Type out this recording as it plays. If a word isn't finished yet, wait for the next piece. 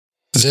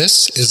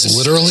This is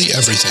literally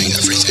everything.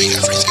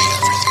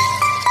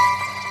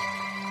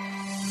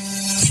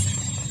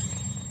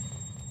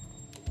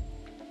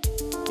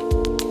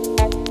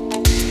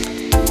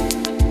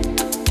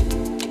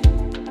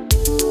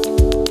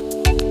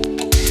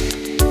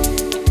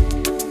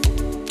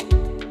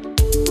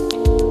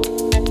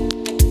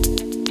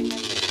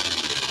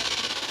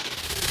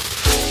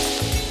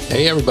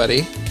 Hey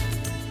everybody.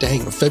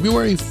 Dang,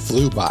 February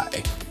flew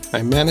by.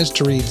 I managed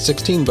to read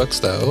 16 books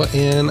though,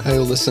 and I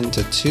listened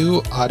to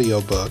 2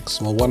 audiobooks.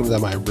 Well, one of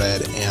them I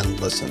read and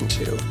listened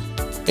to.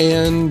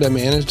 And I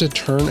managed to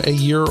turn a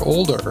year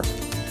older.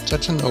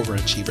 Such an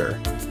overachiever.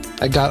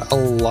 I got a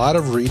lot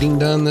of reading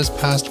done this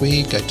past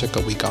week. I took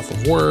a week off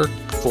of work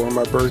for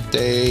my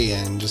birthday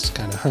and just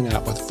kind of hung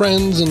out with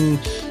friends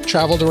and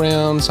traveled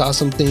around, saw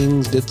some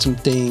things, did some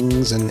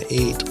things, and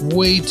ate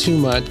way too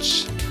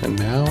much. And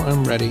now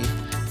I'm ready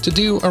to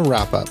do a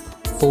wrap-up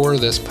for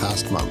this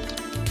past month.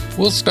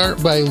 We'll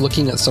start by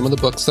looking at some of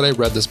the books that I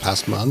read this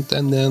past month,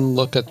 and then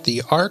look at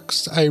the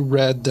arcs I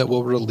read that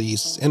will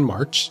release in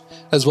March,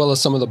 as well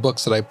as some of the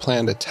books that I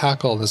plan to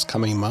tackle this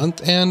coming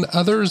month, and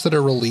others that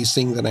are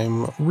releasing that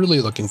I'm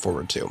really looking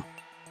forward to.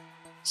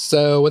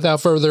 So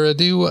without further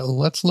ado,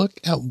 let's look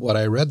at what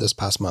I read this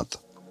past month.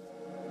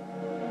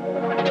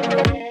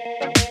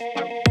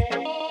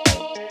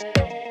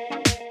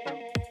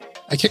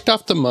 I kicked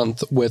off the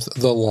month with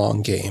The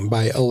Long Game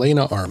by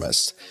Elena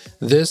Armas.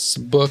 This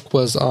book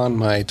was on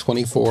my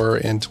 24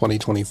 in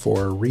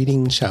 2024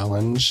 reading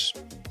challenge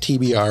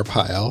TBR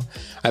pile.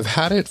 I've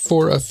had it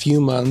for a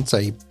few months.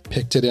 I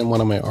picked it in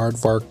one of my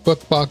Aardvark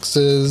book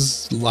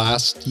boxes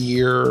last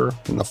year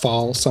in the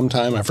fall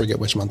sometime. I forget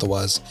which month it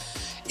was.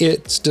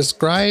 It's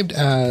described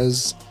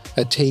as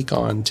a take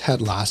on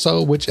Ted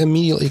Lasso, which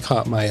immediately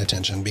caught my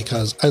attention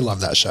because I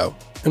love that show.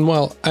 And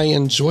while I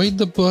enjoyed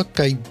the book,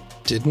 I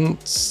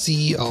didn't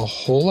see a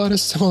whole lot of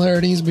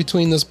similarities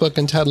between this book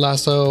and Ted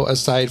Lasso,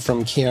 aside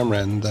from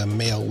Cameron, the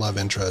male love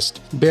interest,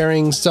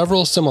 bearing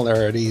several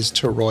similarities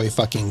to Roy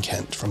fucking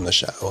Kent from the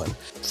show. And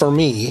for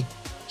me,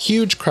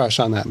 huge crush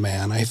on that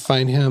man. I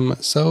find him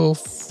so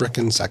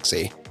frickin'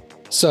 sexy.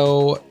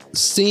 So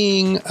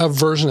seeing a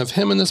version of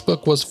him in this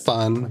book was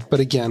fun, but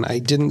again, I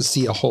didn't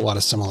see a whole lot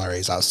of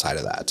similarities outside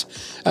of that.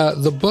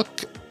 The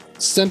book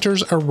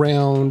centers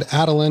around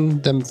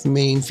Adeline, the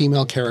main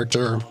female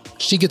character.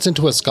 She gets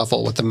into a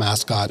scuffle with the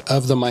mascot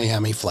of the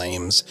Miami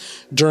Flames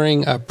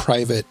during a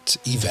private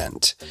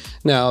event.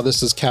 Now,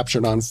 this is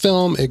captured on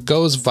film. It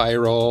goes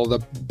viral.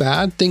 The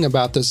bad thing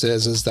about this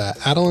is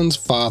that Adeline's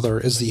father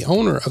is the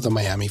owner of the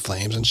Miami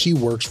Flames, and she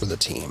works for the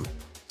team.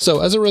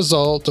 So as a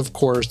result, of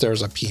course,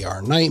 there's a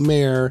PR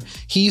nightmare.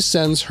 He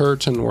sends her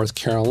to North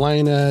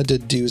Carolina to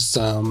do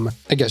some,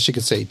 I guess you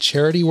could say,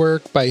 charity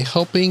work by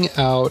helping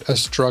out a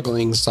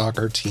struggling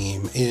soccer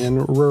team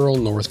in rural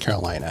North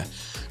Carolina.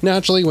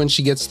 Naturally, when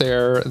she gets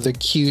there, the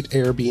cute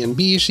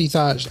Airbnb she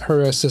thought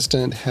her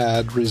assistant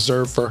had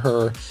reserved for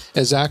her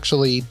is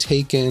actually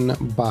taken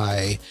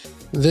by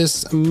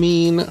this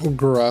mean,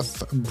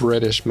 gruff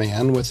British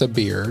man with a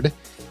beard.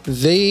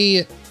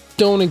 They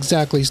don't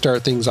exactly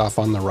start things off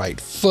on the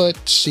right foot.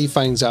 She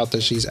finds out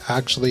that she's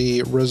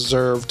actually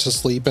reserved to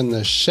sleep in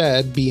the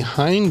shed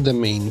behind the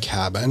main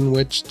cabin,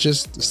 which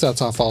just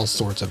sets off all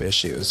sorts of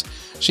issues.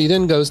 She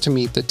then goes to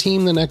meet the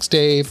team the next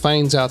day,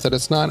 finds out that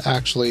it's not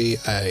actually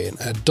an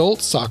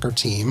adult soccer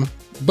team,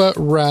 but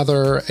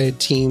rather a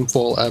team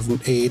full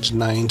of age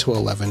 9 to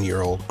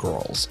 11-year-old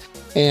girls.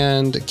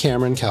 And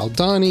Cameron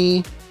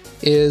Caldani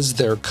is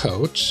their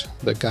coach,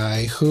 the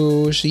guy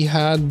who she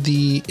had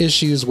the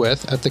issues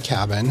with at the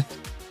cabin.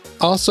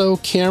 Also,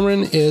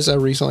 Cameron is a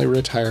recently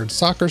retired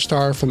soccer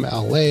star from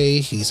LA.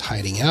 He's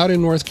hiding out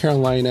in North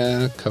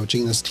Carolina,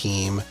 coaching this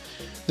team.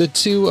 The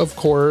two, of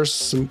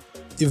course,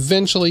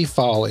 eventually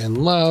fall in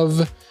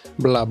love,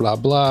 blah, blah,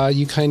 blah.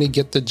 You kind of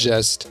get the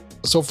gist.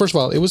 So first of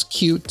all, it was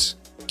cute.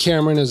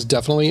 Cameron is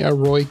definitely a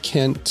Roy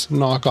Kent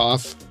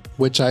knockoff,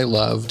 which I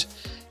loved.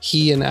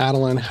 He and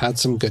Adeline had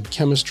some good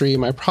chemistry.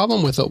 My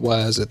problem with it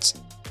was it's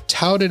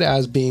touted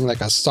as being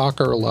like a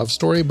soccer love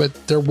story,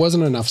 but there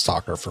wasn't enough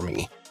soccer for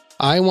me.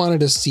 I wanted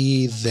to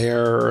see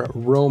their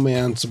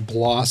romance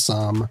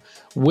blossom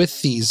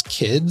with these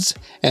kids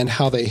and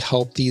how they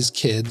help these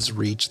kids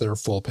reach their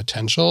full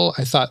potential.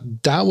 I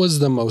thought that was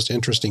the most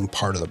interesting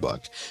part of the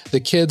book.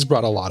 The kids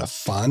brought a lot of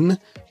fun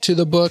to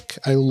the book.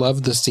 I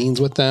loved the scenes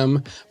with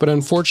them, but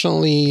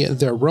unfortunately,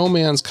 their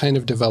romance kind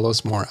of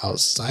develops more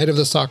outside of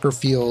the soccer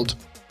field,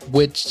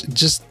 which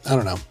just, I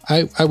don't know.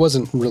 I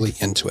wasn't really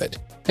into it.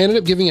 I ended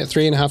up giving it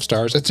 3.5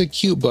 stars. It's a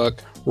cute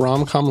book.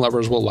 Rom-com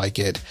lovers will like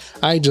it.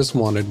 I just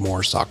wanted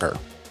more soccer.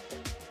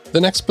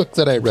 The next book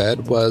that I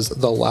read was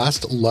The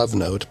Last Love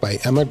Note by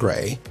Emma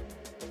Gray.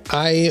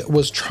 I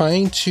was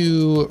trying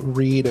to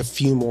read a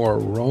few more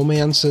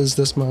romances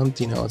this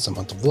month. You know, it's a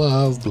month of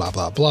love, blah,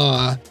 blah,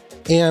 blah.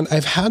 And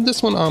I've had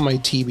this one on my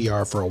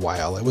TBR for a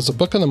while. It was a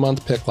book of the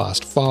month pick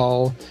last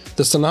fall.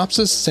 The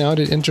synopsis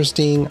sounded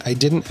interesting. I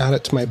didn't add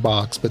it to my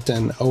box, but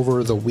then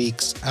over the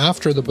weeks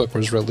after the book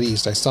was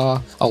released, I saw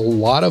a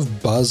lot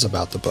of buzz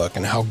about the book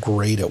and how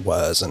great it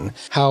was and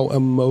how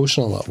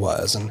emotional it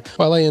was. And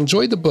while I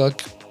enjoyed the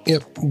book,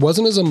 it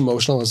wasn't as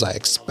emotional as I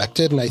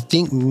expected. And I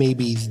think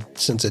maybe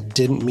since it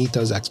didn't meet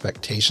those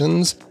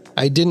expectations,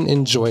 I didn't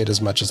enjoy it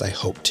as much as I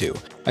hoped to.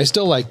 I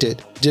still liked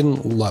it,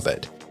 didn't love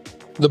it.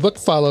 The book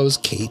follows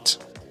Kate,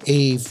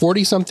 a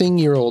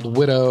 40-something-year-old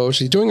widow.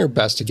 She's doing her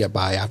best to get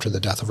by after the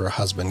death of her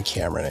husband,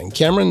 Cameron, and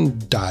Cameron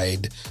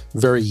died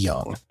very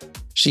young.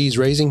 She's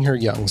raising her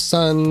young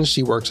son.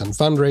 She works in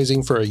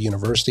fundraising for a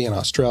university in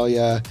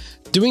Australia,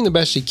 doing the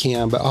best she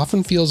can, but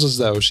often feels as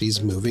though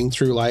she's moving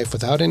through life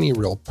without any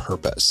real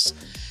purpose.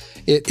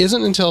 It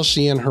isn't until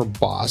she and her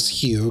boss,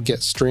 Hugh,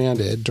 get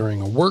stranded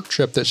during a work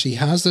trip that she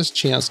has this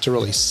chance to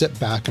really sit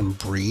back and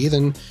breathe,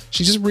 and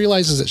she just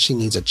realizes that she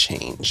needs a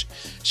change.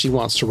 She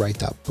wants to write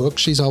that book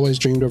she's always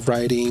dreamed of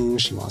writing.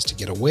 She wants to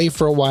get away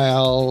for a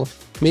while.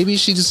 Maybe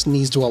she just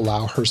needs to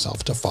allow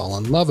herself to fall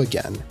in love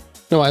again.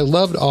 No, I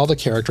loved all the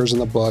characters in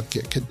the book.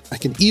 I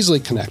could easily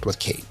connect with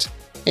Kate.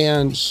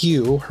 And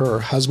Hugh, her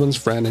husband's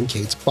friend and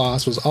Kate's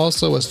boss, was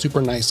also a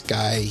super nice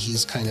guy.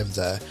 He's kind of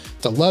the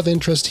love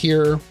interest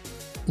here.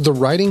 The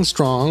writing's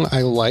strong.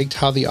 I liked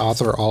how the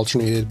author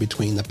alternated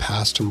between the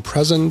past and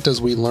present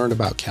as we learned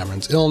about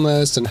Cameron's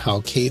illness and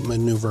how Kate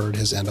maneuvered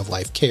his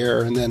end-of-life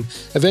care, and then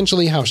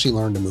eventually how she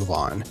learned to move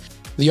on.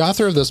 The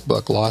author of this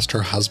book lost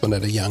her husband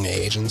at a young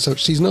age, and so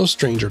she's no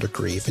stranger to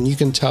grief, and you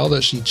can tell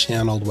that she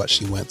channeled what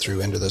she went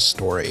through into this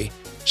story.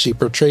 She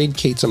portrayed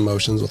Kate's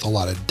emotions with a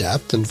lot of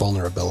depth and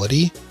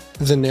vulnerability.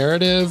 The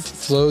narrative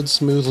flowed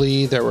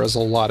smoothly. There was a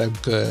lot of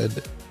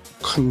good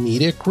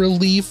comedic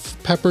relief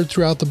peppered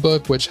throughout the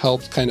book, which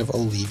helped kind of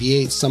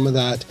alleviate some of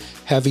that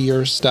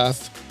heavier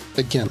stuff.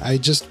 Again, I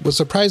just was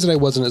surprised that I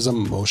wasn't as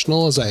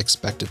emotional as I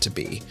expected to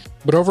be.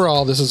 But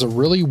overall, this is a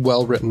really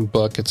well-written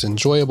book. It's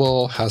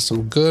enjoyable, has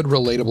some good,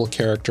 relatable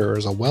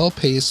characters, a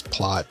well-paced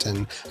plot,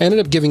 and I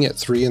ended up giving it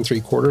 3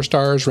 3/4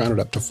 stars,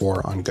 rounded up to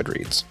 4 on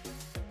Goodreads.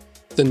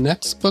 The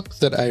next book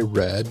that I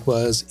read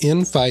was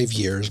In 5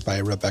 Years by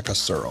Rebecca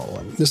Searle.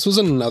 And this was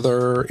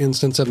another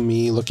instance of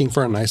me looking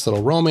for a nice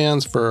little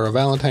romance for a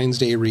Valentine's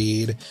Day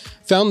read.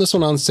 Found this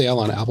one on sale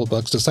on Apple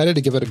Books, decided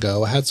to give it a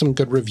go, had some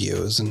good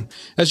reviews. And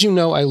as you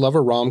know, I love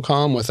a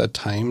rom-com with a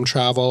time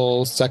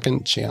travel,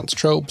 second chance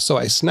trope, so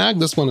I snagged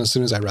this one as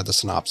soon as I read the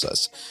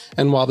synopsis.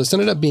 And while this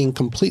ended up being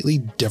completely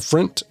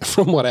different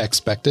from what I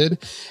expected,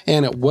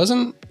 and it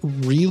wasn't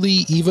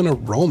really even a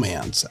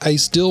romance, I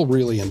still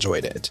really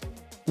enjoyed it.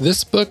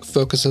 This book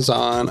focuses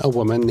on a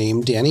woman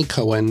named Dani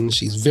Cohen.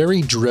 She's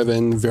very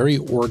driven, very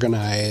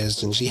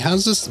organized, and she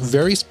has this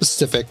very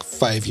specific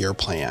 5-year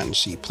plan.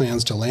 She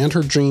plans to land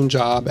her dream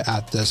job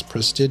at this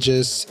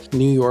prestigious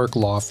New York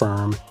law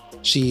firm.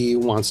 She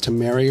wants to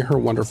marry her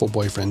wonderful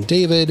boyfriend,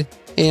 David,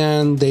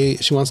 and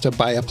she wants to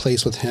buy a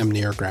place with him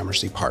near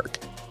Gramercy Park.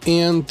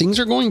 And things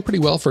are going pretty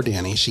well for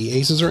Dani. She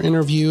aces her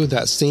interview.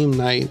 That same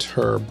night,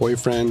 her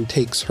boyfriend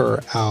takes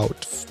her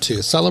out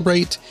to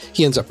celebrate.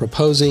 He ends up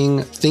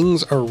proposing.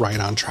 Things are right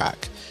on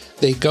track.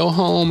 They go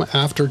home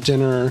after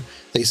dinner.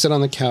 They sit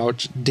on the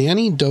couch.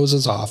 Dani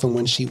dozes off, and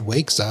when she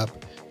wakes up,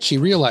 she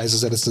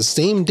realizes that it's the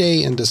same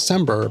day in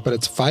December, but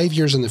it's 5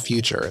 years in the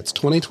future. It's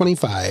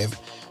 2025.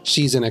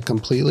 She's in a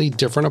completely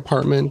different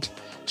apartment.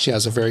 She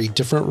has a very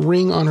different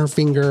ring on her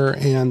finger,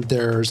 and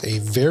there's a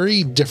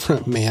very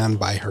different man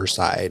by her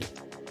side.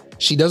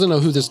 She doesn't know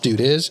who this dude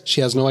is.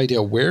 She has no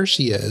idea where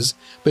she is,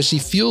 but she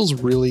feels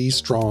really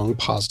strong,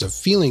 positive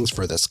feelings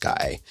for this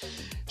guy.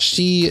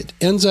 She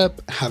ends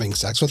up having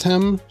sex with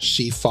him.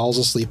 She falls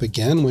asleep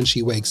again. When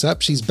she wakes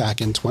up, she's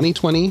back in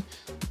 2020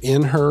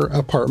 in her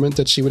apartment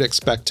that she would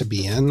expect to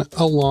be in,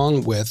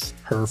 along with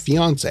her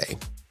fiance.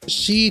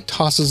 She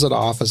tosses it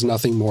off as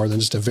nothing more than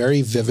just a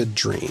very vivid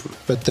dream.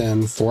 But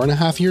then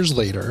 4.5 years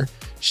later,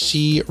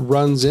 she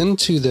runs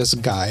into this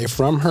guy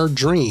from her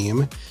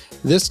dream.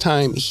 This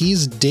time,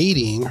 he's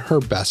dating her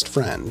best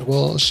friend.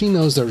 Well, she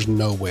knows there's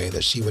no way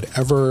that she would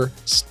ever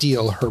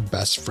steal her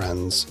best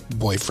friend's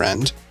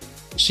boyfriend.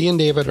 She and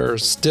David are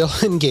still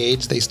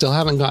engaged. They still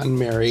haven't gotten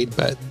married,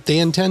 but they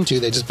intend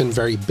to. They've just been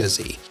very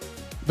busy.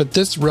 But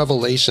this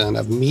revelation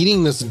of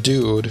meeting this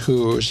dude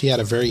who she had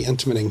a very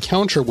intimate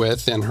encounter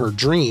with in her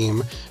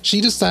dream,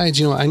 she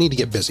decides, I need to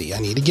get busy. I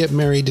need to get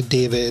married to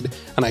David,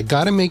 and I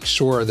got to make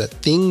sure that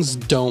things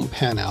don't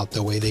pan out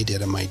the way they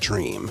did in my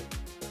dream.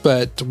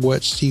 But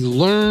what she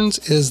learns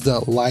is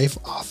that life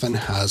often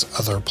has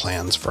other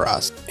plans for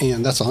us.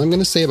 And that's all I'm going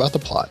to say about the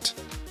plot.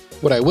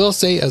 What I will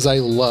say is I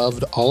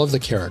loved all of the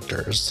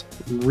characters.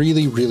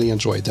 Really, really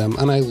enjoyed them.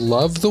 And I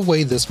love the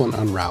way this one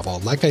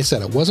unraveled. Like I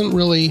said, it wasn't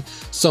really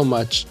so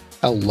much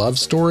a love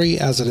story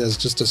as it is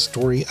just a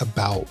story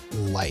about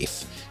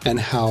life and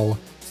how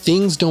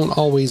things don't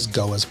always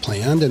go as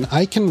planned. And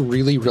I can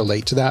really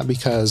relate to that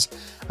because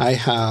I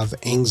have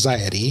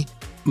anxiety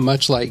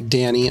Much like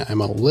Danny, I'm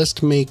a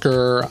list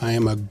maker, I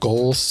am a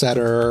goal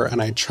setter,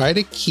 and I try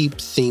to keep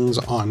things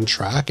on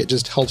track. It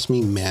just helps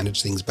me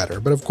manage things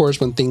better. But of course,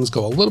 when things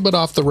go a little bit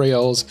off the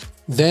rails,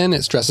 then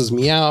it stresses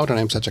me out, and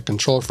I'm such a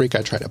control freak.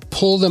 I try to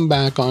pull them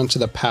back onto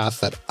the path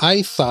that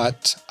I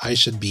thought I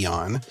should be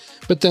on.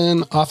 But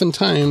then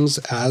oftentimes,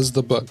 as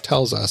the book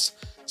tells us,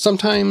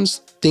 sometimes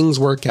things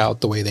work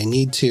out the way they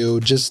need to,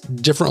 just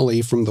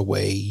differently from the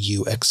way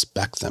you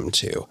expect them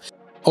to.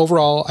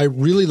 Overall, I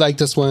really like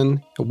this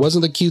one. It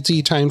wasn't the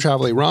cutesy time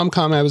travel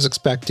rom-com I was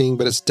expecting,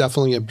 but it's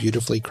definitely a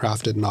beautifully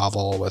crafted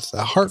novel with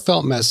a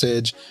heartfelt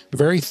message,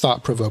 very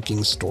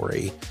thought-provoking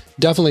story.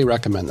 Definitely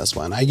recommend this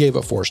one. I gave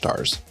it 4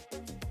 stars.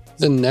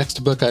 The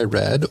next book I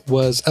read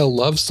was A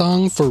Love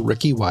Song for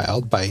Ricky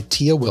Wilde by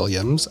Tia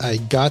Williams. I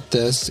got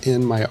this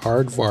in my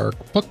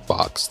Aardvark book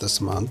box this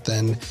month,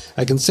 and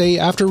I can say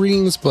after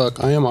reading this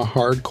book, I am a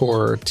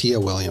hardcore Tia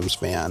Williams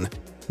fan.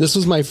 This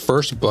was my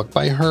first book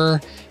by her.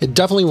 It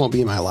definitely won't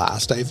be my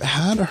last. I've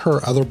had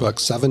her other book,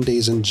 7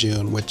 Days in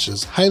June, which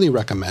is highly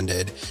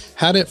recommended.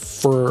 Had it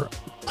for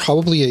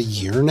probably a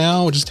year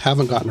now, just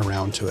haven't gotten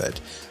around to it.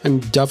 I'm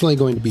definitely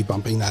going to be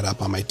bumping that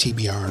up on my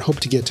TBR and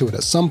hope to get to it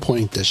at some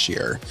point this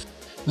year.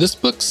 This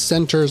book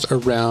centers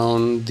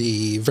around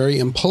the very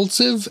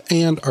impulsive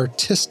and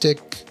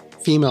artistic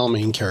female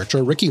main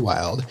character, Ricky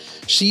Wilde.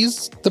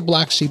 She's the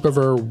black sheep of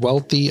her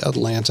wealthy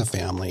Atlanta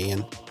family,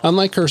 and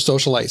unlike her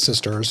socialite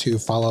sisters who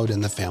followed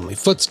in the family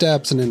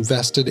footsteps and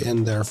invested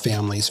in their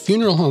family's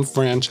funeral home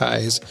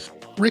franchise,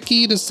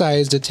 Ricky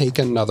decides to take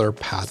another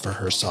path for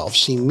herself.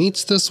 She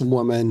meets this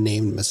woman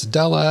named Miss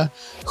Della,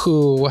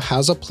 who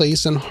has a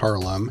place in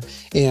Harlem,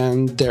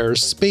 and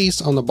there's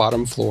space on the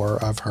bottom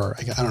floor of her,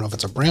 I don't know if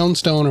it's a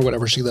brownstone or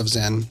whatever she lives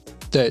in,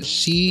 that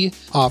she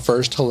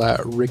offers to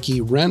let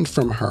Ricky rent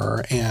from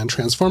her and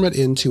transform it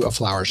into a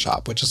flower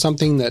shop, which is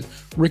something that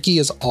Ricky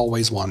has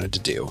always wanted to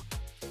do.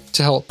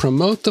 To help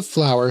promote the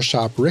flower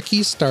shop,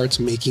 Ricky starts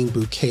making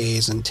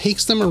bouquets and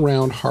takes them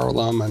around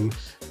Harlem and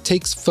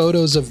takes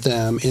photos of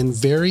them in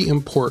very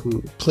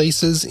important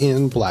places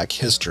in Black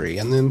history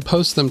and then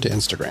posts them to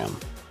Instagram.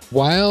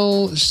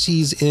 While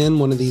she's in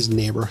one of these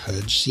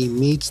neighborhoods, she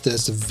meets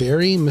this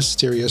very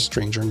mysterious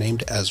stranger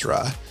named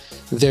Ezra.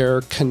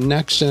 Their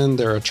connection,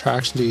 their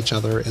attraction to each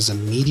other is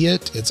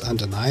immediate, it's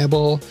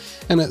undeniable,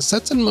 and it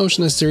sets in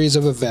motion a series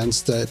of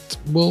events that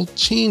will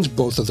change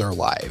both of their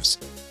lives.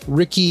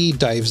 Ricky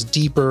dives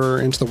deeper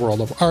into the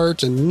world of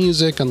art and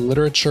music and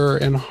literature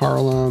in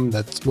Harlem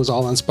that was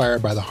all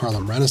inspired by the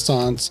Harlem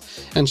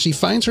Renaissance, and she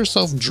finds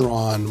herself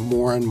drawn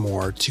more and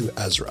more to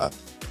Ezra.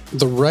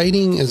 The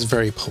writing is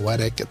very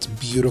poetic, it's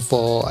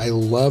beautiful. I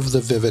love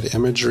the vivid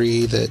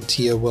imagery that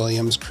Tia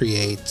Williams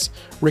creates.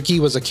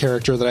 Ricky was a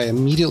character that I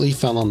immediately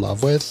fell in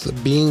love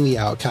with. Being the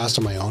outcast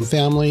of my own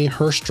family,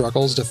 her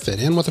struggles to fit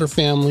in with her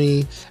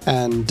family,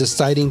 and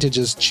deciding to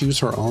just choose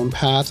her own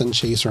path and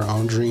chase her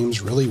own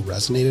dreams really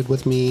resonated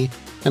with me,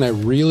 and I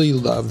really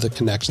loved the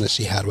connection that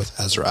she had with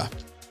Ezra.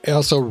 I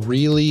also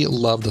really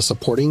love the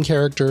supporting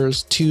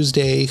characters.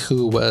 Tuesday,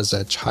 who was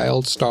a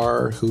child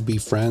star who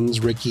befriends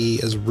Ricky,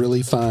 is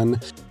really fun.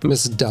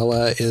 Miss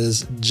Della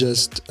is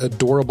just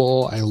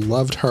adorable. I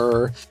loved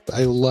her.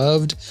 I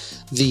loved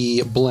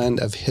the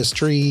blend of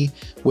history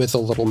with a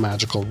little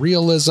magical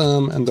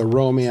realism and the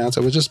romance.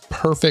 It was just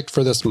perfect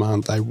for this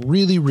month. I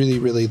really, really,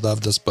 really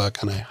loved this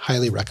book and I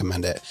highly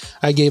recommend it.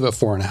 I gave it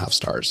 4.5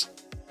 stars.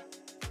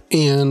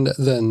 And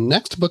the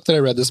next book that I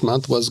read this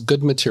month was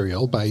Good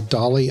Material by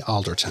Dolly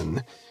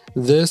Alderton.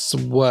 This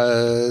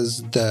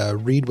was the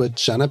Read with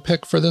Jenna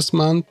pick for this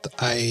month.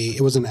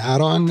 It was an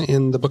add-on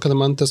in the book of the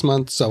month this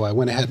month, so I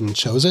went ahead and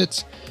chose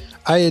it.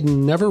 I had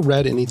never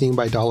read anything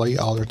by Dolly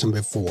Alderton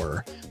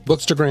before.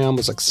 Bookstagram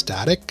was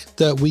ecstatic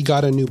that we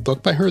got a new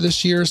book by her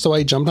this year, so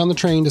I jumped on the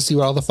train to see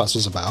what all the fuss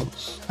was about.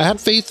 I had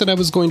faith that I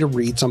was going to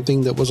read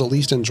something that was at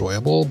least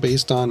enjoyable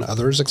based on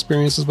others'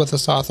 experiences with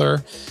this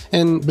author.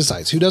 And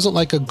besides, who doesn't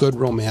like a good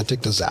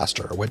romantic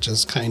disaster, which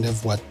is kind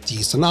of what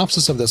the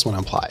synopsis of this one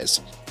implies.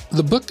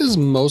 The book is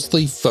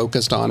mostly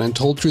focused on and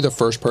told through the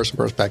first-person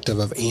perspective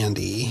of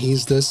Andy.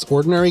 He's this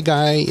ordinary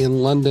guy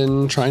in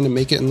London trying to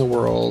make it in the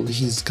world.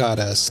 He's got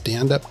a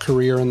stand-up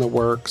career in the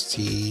works.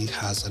 He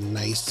has a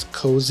nice,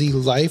 cozy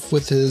life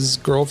with his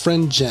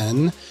girlfriend,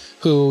 Jen,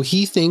 who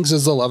he thinks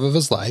is the love of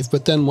his life.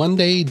 But then one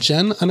day,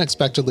 Jen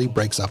unexpectedly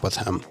breaks up with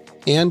him.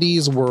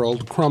 Andy's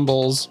world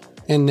crumbles.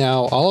 And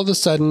now, all of a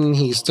sudden,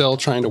 he's still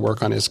trying to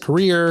work on his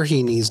career.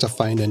 He needs to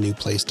find a new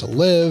place to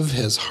live.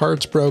 His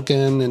heart's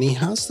broken, and he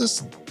has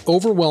this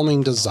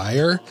overwhelming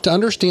desire to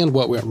understand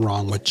what went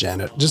wrong with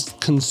Jen. It just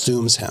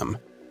consumes him.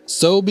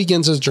 So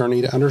begins his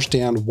journey to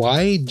understand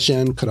why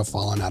Jen could have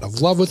fallen out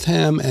of love with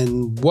him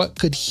and what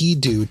could he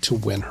do to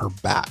win her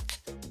back.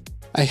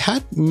 I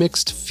had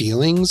mixed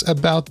feelings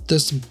about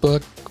this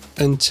book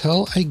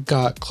until I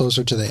got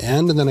closer to the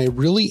end, and then I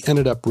really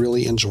ended up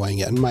really enjoying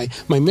it. And my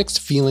mixed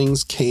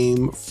feelings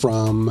came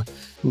from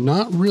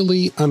not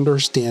really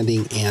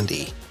understanding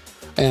Andy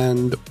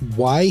and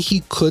why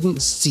he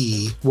couldn't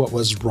see what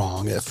was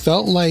wrong. It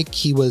felt like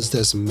he was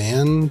this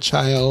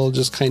man-child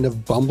just kind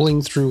of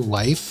bumbling through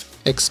life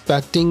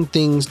expecting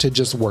things to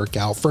just work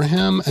out for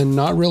him and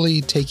not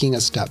really taking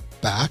a step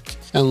back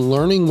and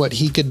learning what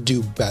he could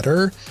do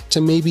better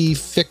to maybe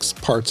fix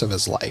parts of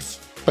his life.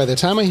 By the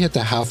time I hit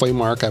the halfway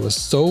mark, I was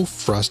so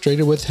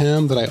frustrated with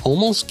him that I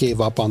almost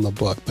gave up on the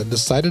book, but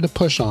decided to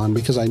push on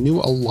because I knew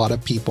a lot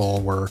of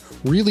people were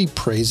really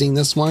praising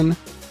this one.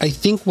 I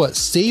think what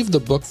saved the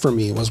book for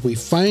me was we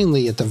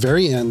finally, at the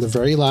very end, the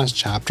very last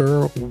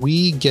chapter,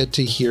 we get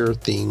to hear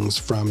things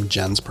from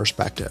Jen's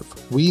perspective.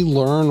 We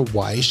learn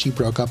why she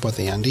broke up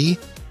with Andy,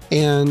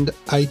 and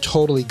I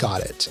totally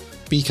got it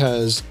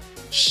because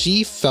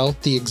she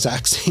felt the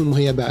exact same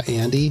way about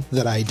Andy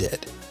that I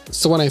did.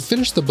 So when I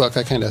finished the book,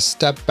 I kind of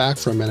stepped back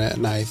for a minute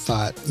and I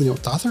thought, the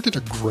author did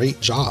a great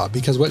job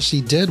because what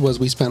she did was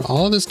we spent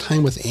all of this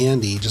time with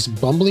Andy just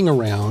bumbling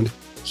around.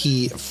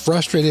 He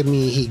frustrated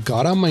me, he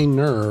got on my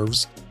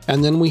nerves,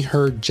 and then we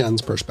heard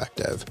Jen's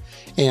perspective.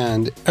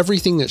 And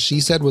everything that she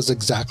said was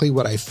exactly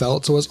what I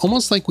felt. So it was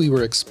almost like we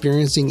were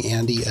experiencing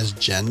Andy as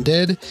Jen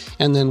did,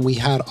 and then we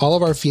had all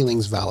of our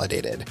feelings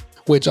validated,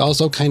 which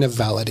also kind of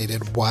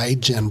validated why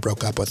Jen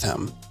broke up with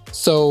him.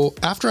 So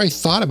after I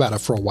thought about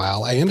it for a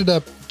while, I ended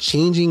up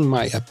changing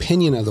my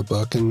opinion of the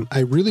book, and I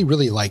really,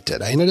 really liked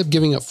it. I ended up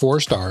giving it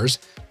 4 stars.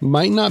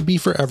 Might not be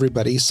for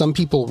everybody. Some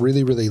people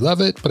really, really love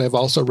it, but I've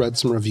also read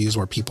some reviews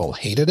where people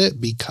hated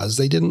it because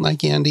they didn't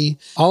like Andy.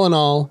 All in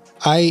all,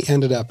 I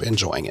ended up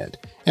enjoying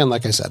it. And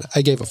like I said,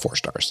 I gave it 4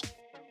 stars.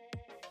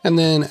 And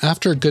then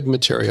after Good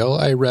Material,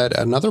 I read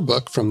another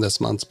book from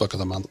this month's Book of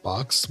the Month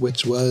box,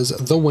 which was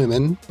The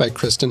Women by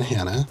Kristin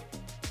Hannah.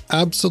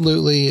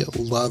 Absolutely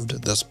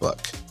loved this book.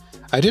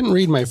 I didn't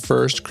read my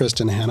first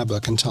Kristin Hannah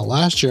book until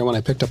last year when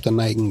I picked up The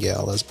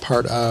Nightingale as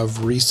part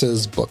of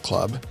Reese's book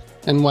club.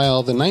 And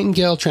while The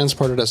Nightingale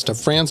transported us to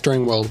France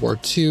during World War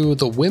II,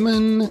 The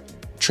Women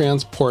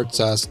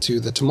transports us to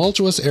the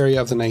tumultuous area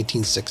of the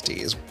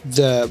 1960s.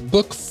 The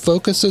book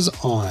focuses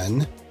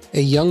on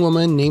a young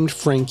woman named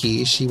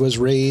Frankie. She was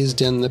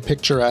raised in the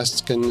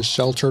picturesque and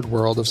sheltered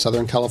world of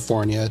Southern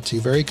California to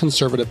very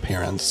conservative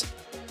parents.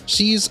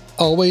 She's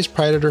always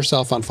prided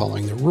herself on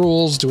following the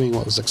rules, doing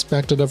what was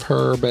expected of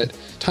her, but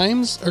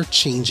times are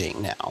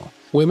changing now.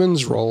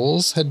 Women's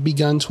roles had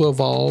begun to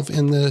evolve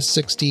in the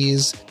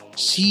 60s.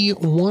 She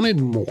wanted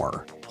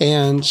more,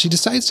 and she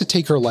decides to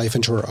take her life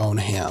into her own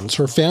hands.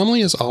 Her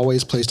family has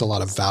always placed a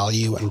lot of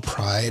value and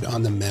pride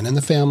on the men in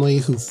the family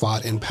who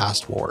fought in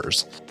past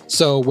wars.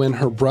 So when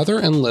her brother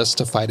enlists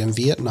to fight in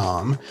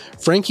Vietnam,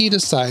 Frankie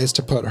decides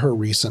to put her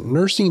recent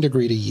nursing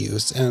degree to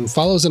use and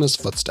follows in his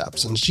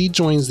footsteps, and she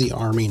joins the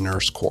Army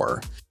Nurse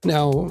Corps.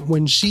 Now,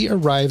 when she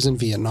arrives in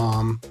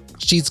Vietnam,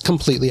 she's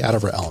completely out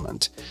of her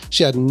element.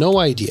 She had no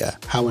idea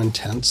how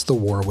intense the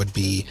war would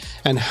be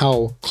and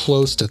how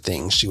close to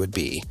things she would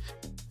be.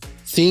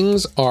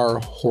 Things are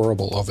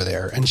horrible over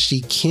there, and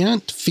she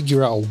can't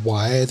figure out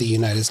why the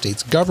United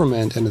States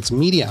government and its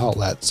media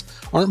outlets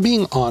aren't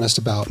being honest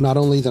about not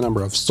only the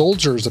number of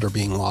soldiers that are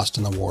being lost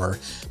in the war,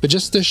 but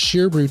just the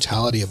sheer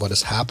brutality of what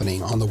is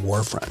happening on the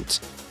war front.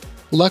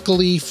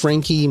 Luckily,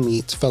 Frankie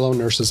meets fellow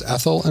nurses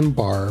Ethel and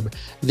Barb.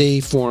 They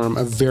form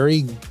a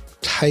very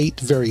tight,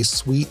 very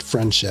sweet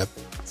friendship.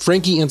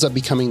 Frankie ends up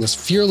becoming this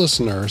fearless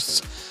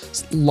nurse,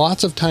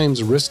 lots of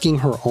times risking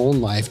her own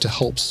life to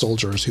help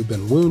soldiers who've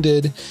been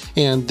wounded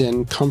and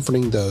then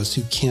comforting those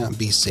who can't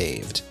be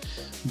saved.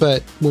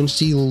 But when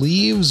she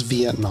leaves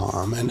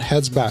Vietnam and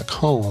heads back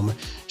home,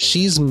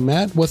 she's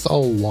met with a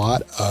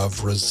lot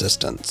of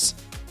resistance.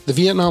 The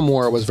Vietnam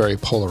War was very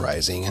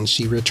polarizing, and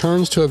she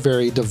returns to a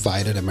very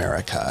divided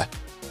America.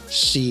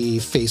 She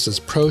faces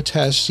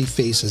protests, she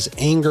faces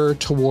anger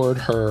toward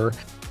her.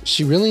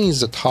 She really needs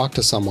to talk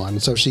to someone,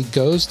 so she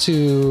goes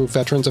to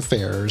Veterans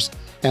Affairs.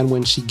 And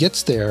when she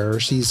gets there,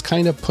 she's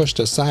kind of pushed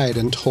aside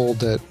and told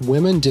that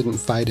women didn't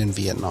fight in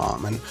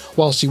Vietnam. And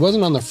while she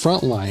wasn't on the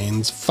front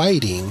lines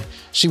fighting,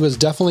 she was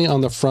definitely on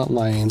the front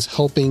lines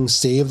helping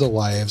save the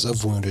lives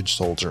of wounded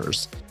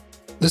soldiers.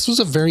 This was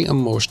a very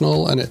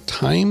emotional and at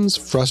times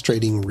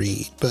frustrating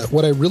read, but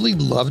what I really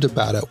loved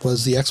about it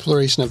was the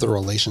exploration of the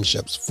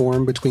relationships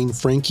formed between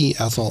Frankie,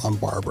 Ethel,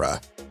 and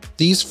Barbara.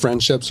 These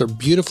friendships are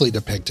beautifully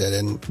depicted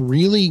and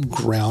really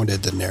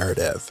grounded the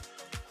narrative.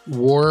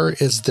 War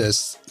is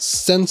this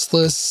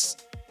senseless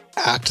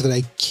act that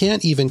I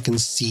can't even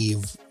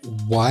conceive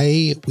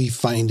why we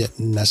find it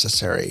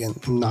necessary. And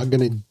I'm not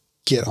going to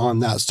get on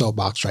that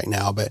soapbox right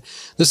now, but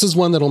this is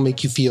one that'll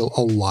make you feel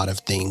a lot of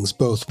things,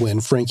 both when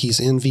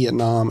Frankie's in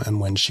Vietnam and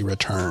when she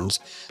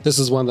returns. This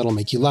is one that'll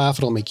make you laugh,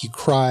 it'll make you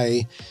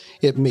cry,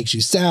 it makes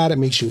you sad, it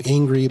makes you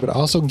angry, but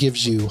also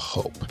gives you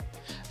hope.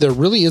 There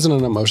really isn't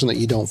an emotion that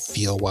you don't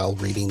feel while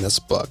reading this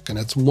book, and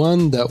it's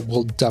one that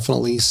will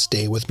definitely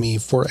stay with me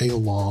for a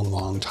long,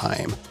 long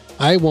time.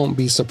 I won't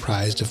be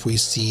surprised if we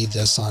see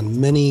this on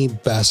many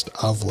best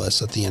of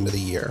lists at the end of the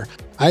year.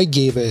 I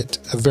gave it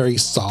a very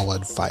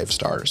solid 5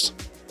 stars.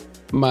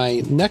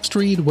 My next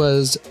read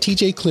was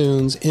TJ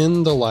Klune's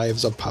In the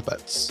Lives of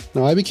Puppets.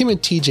 Now, I became a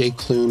TJ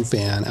Klune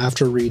fan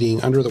after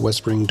reading Under the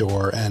Whispering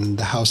Door and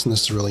The House in the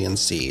Cerulean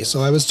Sea,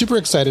 so I was super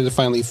excited to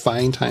finally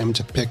find time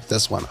to pick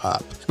this one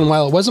up. And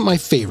while it wasn't my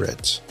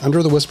favorite,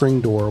 Under the Whispering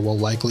Door will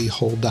likely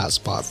hold that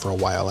spot for a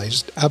while. I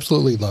just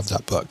absolutely love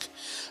that book.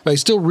 But I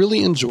still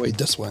really enjoyed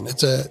this one.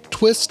 It's a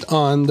twist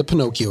on the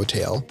Pinocchio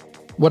tale.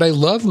 What I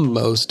love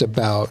most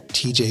about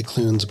TJ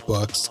Klune's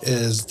books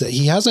is that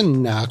he has a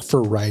knack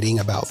for writing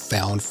about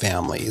found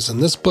families,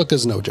 and this book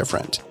is no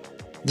different.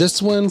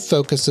 This one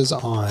focuses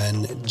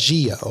on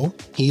Geo.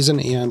 He's an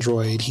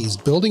android. He's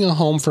building a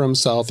home for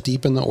himself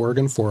deep in the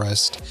Oregon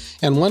forest,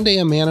 and one day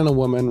a man and a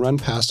woman run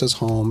past his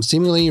home,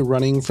 seemingly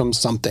running from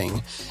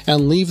something,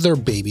 and leave their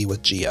baby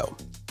with Geo.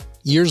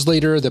 Years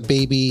later, the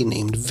baby,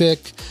 named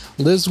Vic,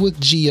 lives with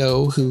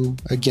Geo, who,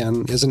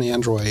 again, is an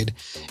android,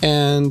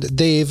 and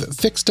they've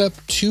fixed up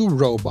 2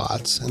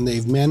 robots, and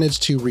they've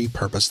managed to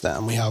repurpose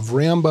them. We have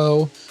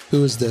Rambo,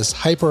 who is this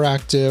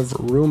hyperactive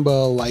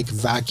Roomba-like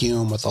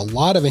vacuum with a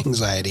lot of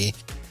anxiety,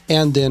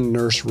 and then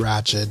Nurse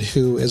Ratched,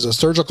 who is a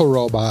surgical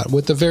robot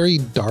with a very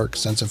dark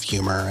sense of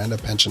humor and a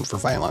penchant for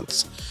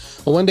violence.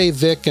 Well, one day,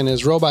 Vic and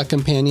his robot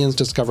companions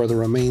discover the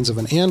remains of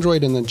an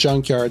android in the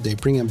junkyard. They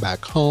bring him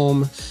back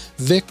home.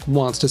 Vic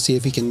wants to see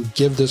if he can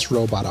give this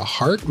robot a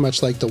heart,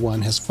 much like the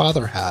one his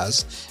father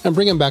has, and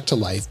bring him back to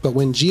life. But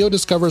when Geo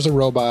discovers a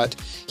robot,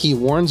 he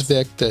warns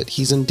Vic that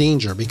he's in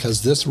danger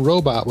because this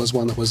robot was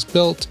one that was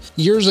built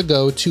years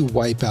ago to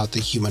wipe out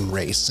the human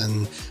race.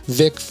 And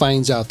Vic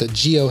finds out that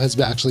Geo has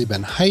actually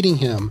been hiding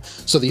him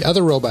so the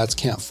other robots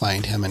can't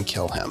find him and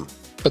kill him.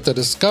 But the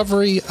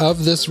discovery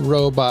of this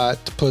robot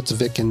puts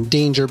Vic in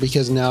danger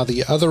because now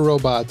the other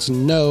robots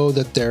know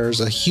that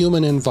there's a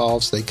human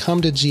involved, so they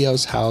come to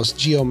Geo's house.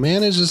 Geo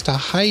manages to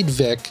hide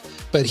Vic,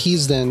 but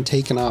he's then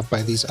taken off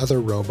by these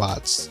other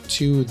robots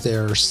to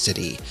their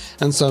city.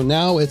 And so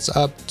now it's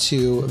up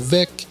to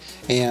Vic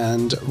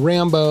and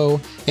Rambo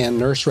and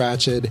Nurse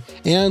Ratched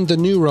and the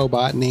new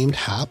robot named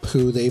Hap,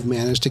 who they've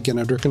managed to get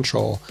under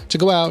control, to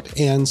go out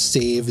and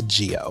save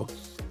Geo.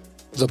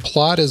 The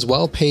plot is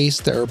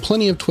well-paced, there are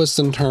plenty of twists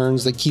and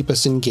turns that keep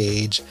us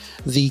engaged.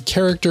 The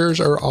characters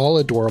are all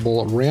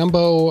adorable.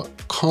 Rambo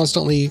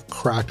constantly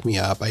cracked me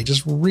up. I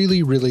just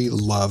really, really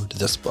loved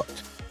this book.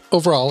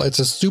 Overall, it's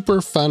a super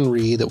fun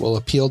read that will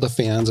appeal to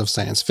fans of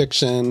science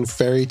fiction,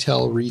 fairy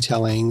tale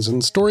retellings,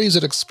 and stories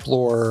that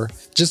explore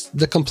just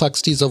the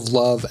complexities of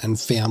love and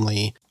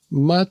family,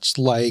 much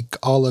like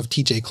all of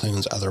TJ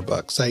Klune's other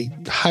books. I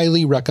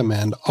highly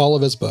recommend all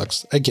of his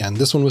books. Again,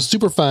 this one was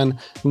super fun,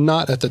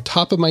 not at the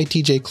top of my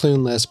TJ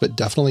Klune list, but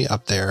definitely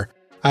up there.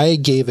 I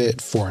gave it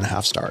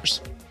 4.5 stars.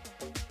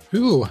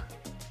 Ooh,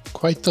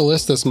 quite the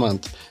list this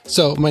month.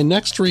 So my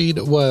next read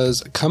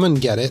was Come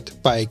and Get It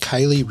by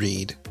Kiley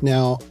Reid.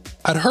 Now,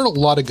 I'd heard a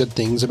lot of good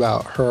things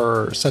about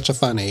her Such a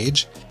Fun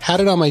Age,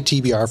 had it on my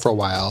TBR for a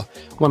while.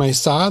 When I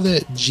saw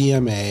that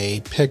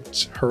GMA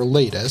picked her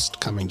latest,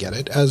 Come and Get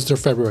It, as their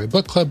February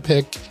book club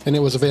pick, and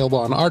it was available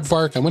on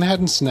Aardvark, I went ahead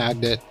and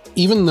snagged it,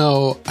 even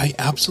though I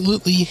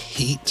absolutely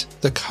hate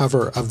the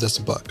cover of this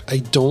book. I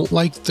don't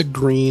like the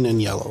green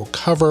and yellow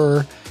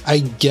cover. I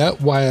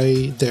get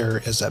why there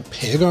is a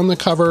pig on the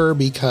cover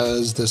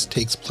because this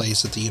takes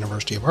place at the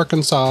University of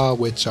Arkansas,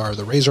 which are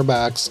the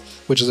Razorbacks,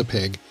 which is a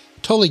pig.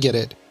 Totally get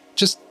it.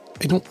 Just,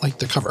 I don't like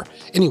the cover.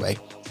 Anyway,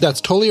 that's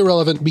totally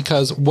irrelevant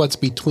because what's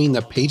between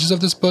the pages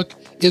of this book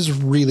is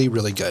really,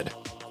 really good.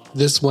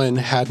 This one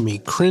had me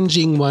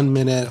cringing 1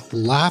 minute,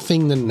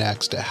 laughing the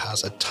next. It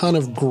has a ton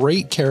of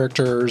great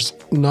characters.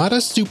 Not a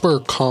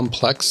super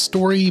complex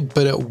story,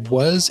 but it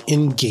was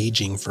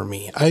engaging for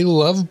me. I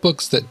love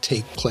books that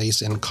take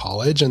place in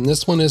college, and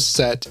this one is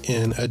set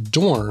in a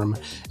dorm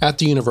at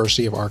the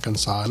University of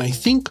Arkansas. And I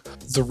think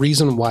the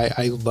reason why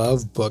I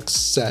love books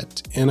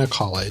set in a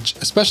college,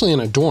 especially in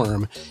a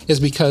dorm,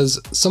 is because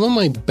some of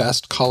my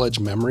best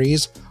college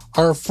memories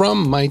are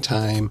from my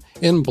time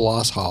in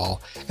Bloss Hall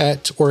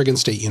at Oregon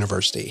State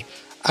University.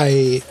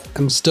 I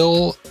am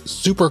still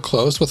super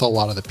close with a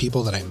lot of the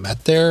people that I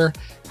met there,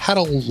 had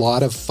a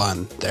lot of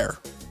fun there.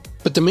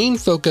 But the main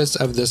focus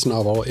of this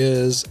novel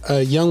is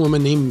a young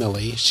woman named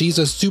Millie. She's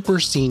a super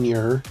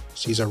senior.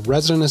 She's a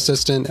resident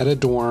assistant at a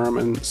dorm,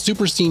 and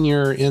super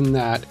senior in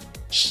that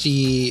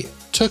she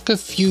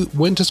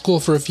went to school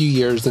for a few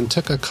years, then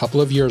took a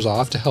couple of years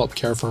off to help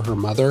care for her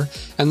mother,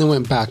 and then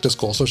went back to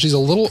school. So she's a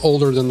little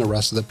older than the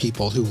rest of the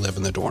people who live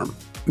in the dorm.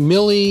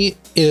 Millie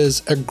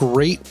is a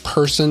great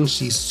person.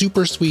 She's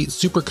super sweet,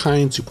 super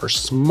kind, super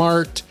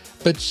smart,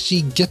 but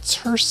she gets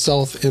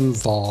herself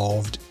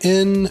involved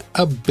in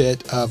a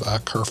bit of a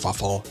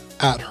kerfuffle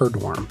at her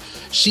dorm.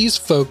 She's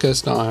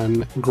focused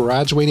on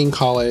graduating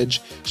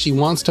college. She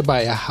wants to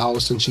buy a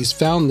house, and she's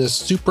found this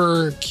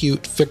super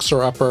cute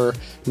fixer-upper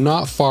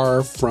not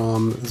far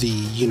from the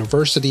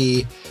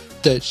university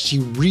that she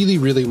really,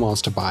 really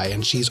wants to buy,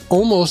 and she's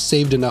almost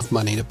saved enough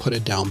money to put a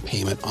down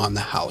payment on the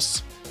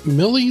house.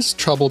 Millie's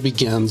trouble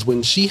begins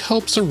when she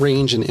helps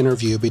arrange an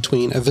interview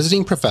between a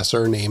visiting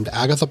professor named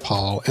Agatha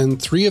Paul and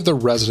 3 of the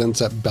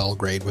residents at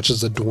Belgrade, which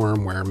is the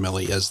dorm where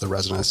Millie is the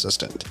resident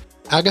assistant.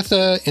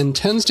 Agatha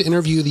intends to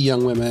interview the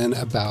young women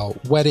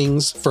about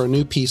weddings for a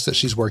new piece that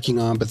she's working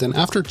on, but then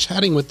after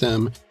chatting with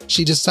them,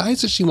 she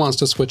decides that she wants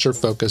to switch her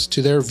focus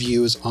to their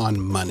views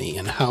on money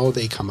and how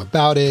they come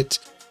about it,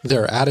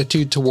 their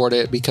attitude toward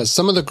it, because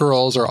some of the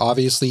girls are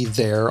obviously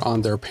there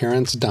on their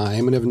parents'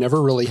 dime and have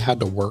never really had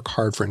to work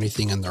hard for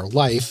anything in their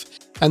life.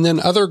 And then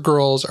other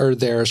girls are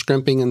there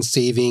scrimping and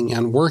saving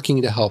and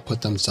working to help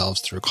put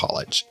themselves through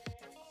college.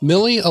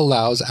 Millie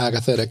allows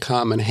Agatha to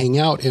come and hang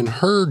out in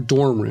her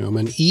dorm room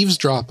and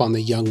eavesdrop on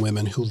the young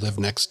women who live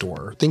next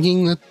door,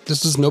 thinking that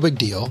this is no big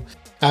deal.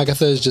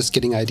 Agatha is just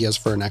getting ideas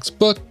for her next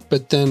book,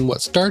 but then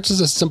what starts as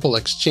a simple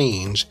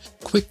exchange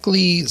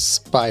quickly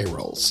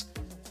spirals.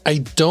 I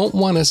don't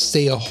want to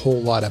say a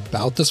whole lot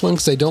about this one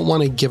because I don't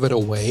want to give it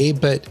away,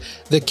 but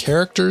the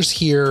characters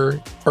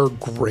here are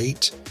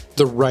great.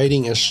 The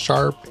writing is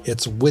sharp,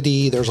 it's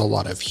witty, there's a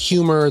lot of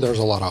humor, there's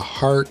a lot of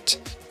heart,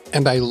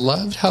 and I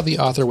loved how the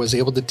author was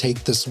able to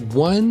take this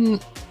one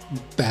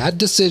bad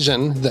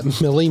decision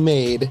that Millie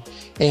made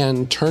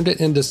and turned it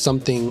into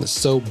something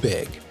so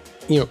big.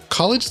 You know,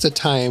 college is a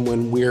time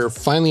when we're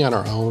finally on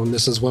our own.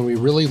 This is when we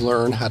really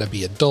learn how to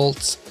be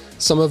adults.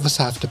 Some of us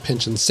have to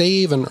pinch and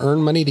save and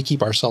earn money to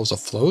keep ourselves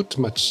afloat,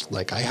 much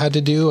like I had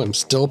to do. I'm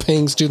still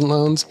paying student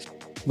loans.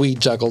 We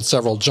juggled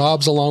several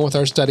jobs along with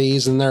our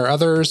studies, and there are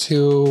others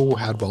who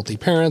had wealthy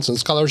parents and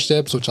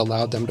scholarships, which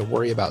allowed them to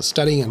worry about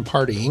studying and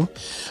partying.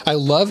 I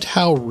loved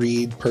how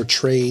Reed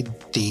portrayed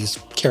these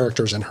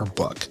characters in her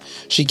book.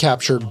 She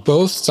captured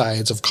both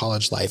sides of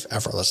college life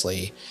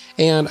effortlessly,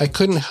 and I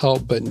couldn't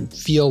help but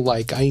feel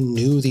like I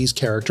knew these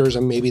characters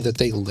and maybe that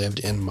they lived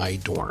in my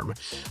dorm.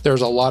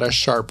 There's a lot of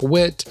sharp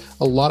wit,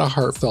 a lot of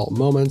heartfelt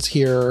moments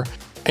here.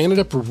 I ended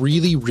up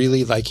really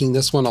liking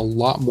this one a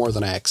lot more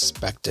than I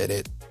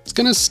expected. It's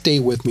going to stay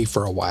with me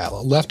for a while.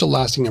 It left a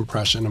lasting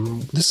impression,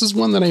 and this is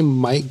one that I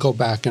might go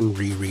back and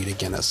reread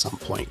again at some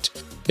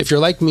point. If you're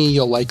like me,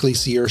 you'll likely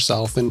see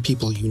yourself and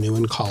people you knew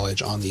in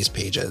college on these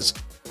pages.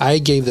 I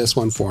gave this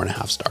one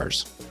 4.5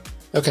 stars.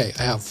 Okay,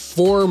 I have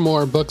 4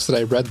 more books that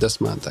I read this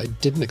month. I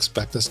didn't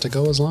expect this to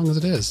go as long as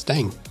it is.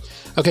 Dang.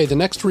 Okay, the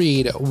next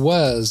read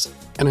was,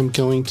 and I'm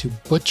going to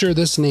butcher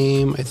this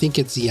name, I think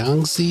it's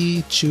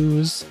Yangtze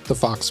Chu's The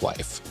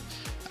Foxwife.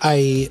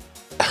 I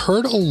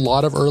heard a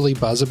lot of early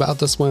buzz about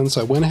this one,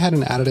 so I went ahead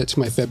and added it to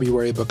my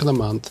February book of the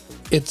month.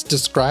 It's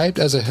described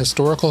as a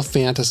historical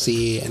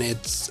fantasy, and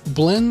it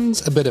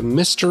blends a bit of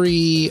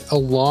mystery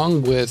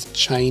along with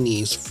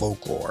Chinese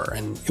folklore.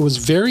 And it was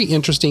very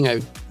interesting.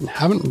 I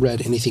haven't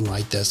read anything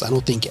like this, I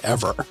don't think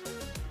ever.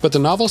 But the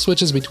novel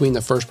switches between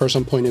the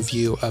first-person point of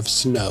view of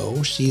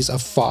Snow. She's a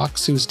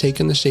fox who's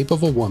taken the shape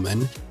of a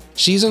woman.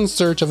 She's in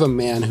search of a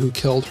man who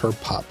killed her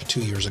pup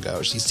 2 years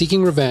ago. She's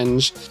seeking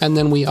revenge. And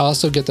then we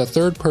also get the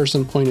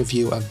third-person point of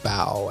view of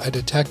Bao, a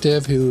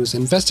detective who's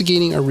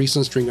investigating a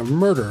recent string of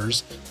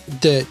murders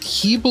that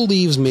he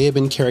believes may have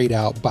been carried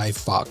out by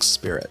fox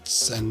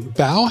spirits. And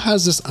Bao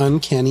has this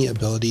uncanny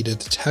ability to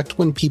detect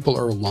when people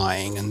are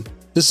lying, and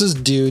this is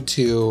due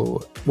to,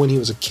 when he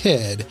was a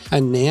kid, a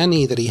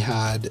nanny that he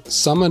had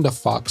summoned a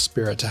fox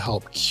spirit to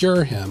help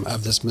cure him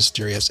of this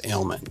mysterious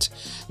ailment.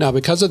 Now,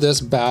 because of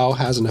this, Bao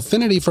has an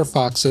affinity for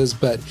foxes,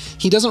 but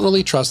he doesn't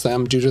really trust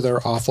them due to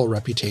their awful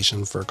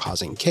reputation for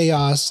causing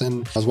chaos.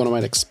 And as one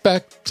might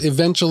expect,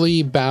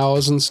 eventually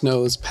Bao's and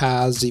Snow's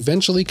paths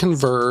eventually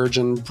converge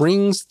and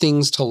brings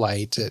things to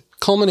light. It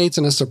culminates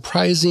in a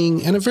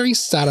surprising and a very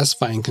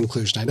satisfying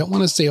conclusion. I don't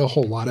want to say a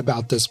whole lot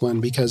about this one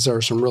because there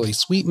are some really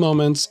sweet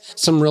moments,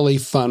 some really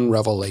fun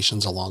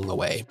revelations along the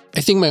way.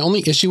 I think my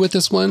only issue with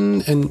this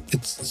one, and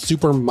it's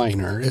super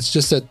minor, it's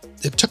just that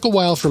it took a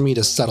while for me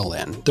to settle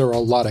in. There were a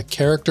lot of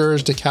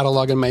characters to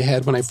catalog in my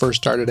head when I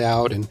first started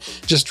out, and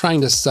just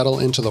trying to settle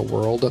into the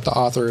world that the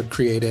author had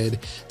created.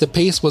 The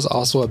pace was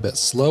also a bit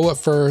slow at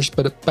first,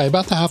 but by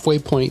about the halfway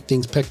point,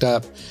 things picked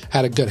up,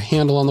 had a good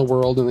handle on the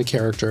world and the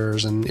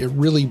characters, and it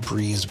really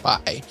breezed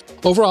by.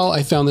 Overall,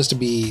 I found this to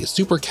be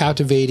super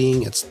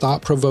captivating. It's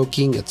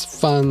thought-provoking, it's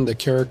fun, the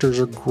characters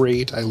are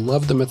great, I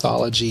love the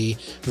mythology,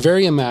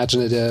 very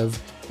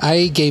imaginative.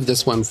 I gave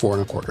this one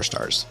 4.25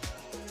 stars.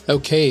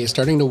 Okay,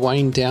 starting to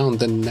wind down,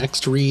 the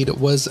next read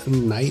was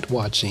Night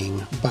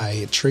Watching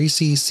by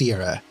Tracy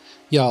Sierra.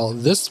 Y'all,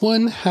 this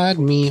one had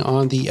me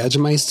on the edge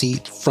of my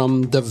seat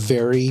from the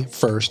very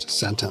first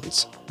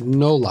sentence.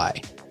 No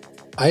lie.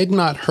 I had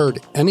not heard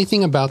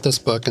anything about this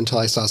book until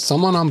I saw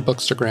someone on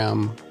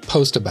Bookstagram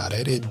post about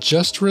it. It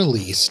just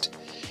released.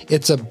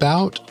 It's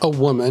about a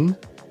woman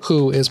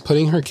who is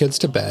putting her kids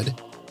to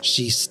bed.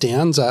 She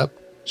stands up,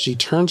 she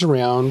turns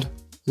around,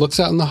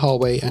 looks out in the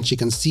hallway, and she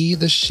can see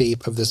the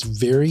shape of this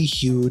very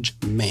huge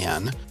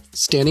man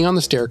standing on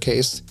the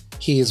staircase.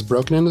 He has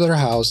broken into their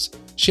house.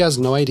 She has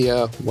no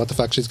idea what the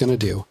fuck she's going to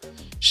do.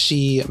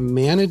 She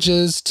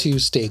manages to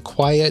stay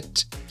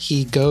quiet.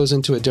 He goes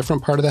into a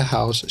different part of the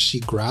house. She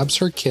grabs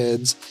her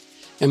kids,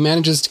 and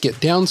manages to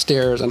get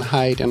downstairs and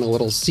hide in a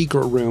little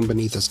secret room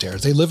beneath the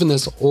stairs. They live in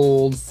this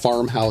old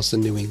farmhouse in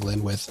New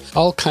England with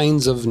all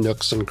kinds of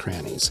nooks and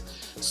crannies.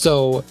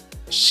 So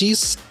she's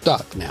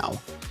stuck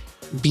now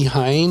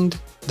behind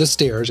the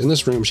stairs in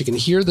this room. She can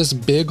hear this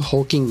big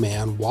hulking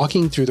man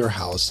walking through their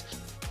house.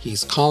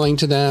 He's calling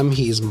to them.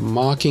 He's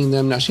mocking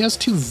them. Now she has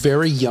two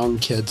very young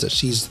kids that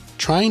she's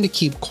trying to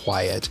keep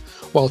quiet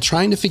while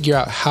trying to figure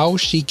out how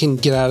she can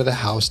get out of the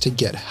house to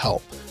get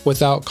help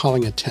without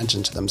calling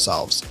attention to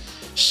themselves.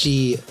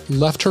 She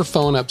left her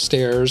phone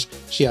upstairs.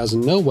 She has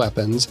no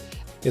weapons.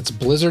 It's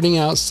blizzarding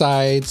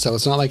outside, so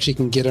it's not like she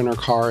can get in her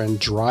car and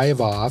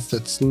drive off.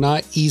 It's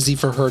not easy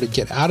for her to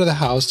get out of the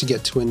house to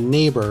get to a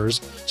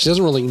neighbor's. She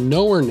doesn't really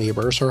know her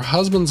neighbors. Her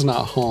husband's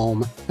not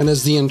home. And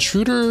as the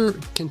intruder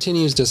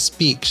continues to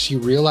speak, she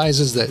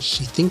realizes that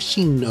she thinks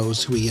she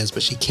knows who he is,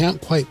 but she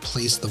can't quite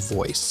place the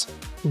voice.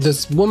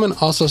 This woman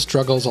also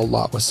struggles a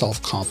lot with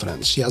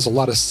self-confidence. She has a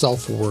lot of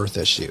self-worth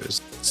issues.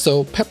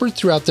 So peppered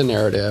throughout the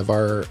narrative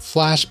are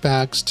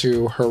flashbacks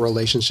to her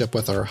relationship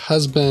with her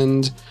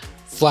husband,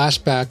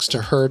 flashbacks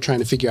to her trying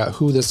to figure out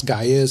who this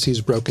guy is who's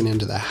broken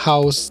into the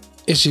house,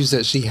 issues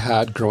that she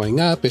had growing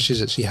up, issues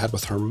that she had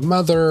with her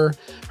mother,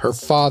 her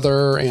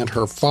father, and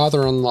her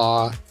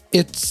father-in-law.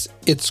 It's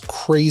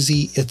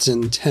crazy, it's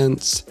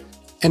intense,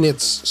 and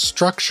it's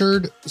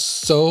structured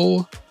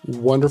so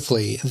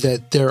wonderfully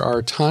that there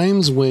are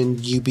times when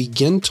you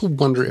begin to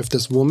wonder if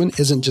this woman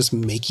isn't just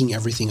making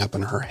everything up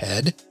in her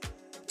head.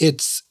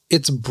 It's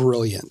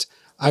brilliant.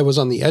 I was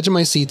on the edge of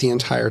my seat the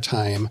entire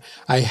time.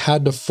 I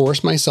had to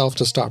force myself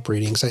to stop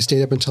reading because I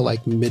stayed up until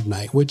like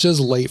midnight, which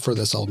is late for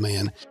this old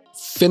man.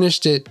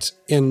 Finished it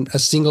in a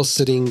single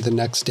sitting the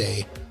next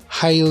day.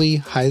 Highly,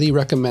 highly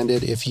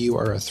recommended if you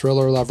are a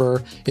thriller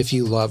lover, if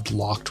you loved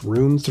locked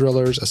room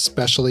thrillers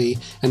especially,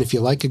 and if you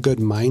like a good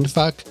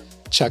mindfuck,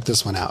 check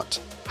this one out.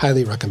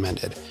 Highly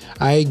recommended.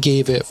 I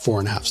gave it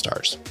 4.5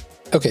 stars.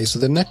 Okay, so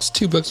the next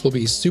two books will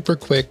be super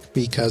quick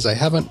because I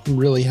haven't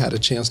really had a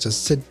chance to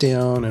sit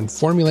down and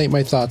formulate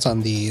my thoughts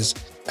on these.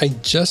 I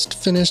just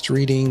finished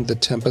reading The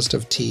Tempest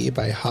of Tea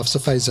by Hafsa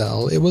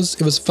Faizal. It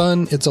was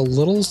fun. It's a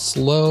little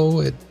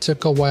slow. It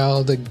took a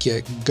while to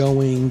get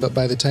going, but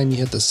by the time you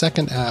hit the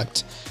second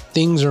act,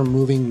 things are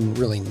moving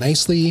really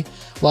nicely.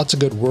 Lots of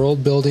good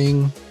world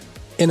building.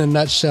 In a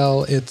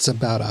nutshell, it's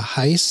about a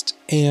heist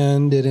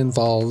and it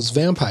involves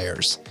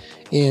vampires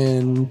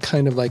in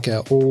kind of like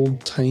an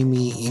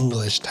old-timey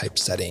English type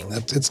setting.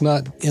 It's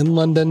not in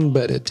London,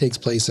 but it takes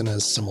place in a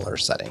similar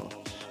setting.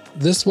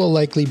 This will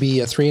likely be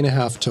a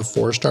 3.5 to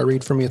 4 star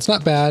read for me. It's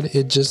not bad,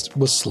 it just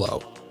was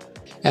slow.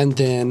 And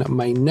then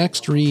my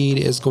next read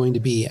is going to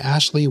be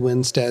Ashley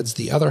Winstead's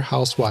The Other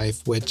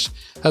Housewife, which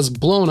has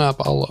blown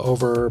up all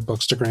over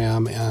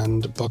Bookstagram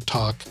and Book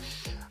Talk.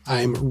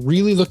 I'm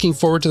really looking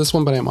forward to this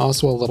one, but I'm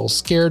also a little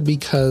scared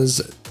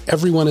because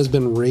everyone has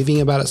been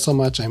raving about it so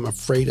much. I'm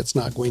afraid it's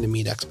not going to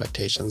meet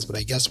expectations, but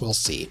I guess we'll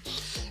see.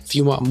 If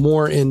you want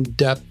more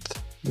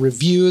in-depth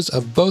reviews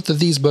of both of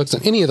these books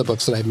and any of the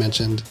books that I've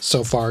mentioned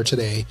so far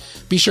today,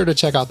 be sure to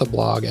check out the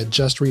blog at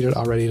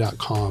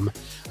justreaditalready.com.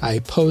 I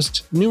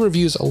post new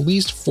reviews at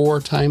least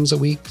 4 times a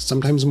week,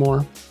 sometimes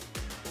more.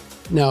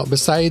 Now,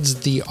 besides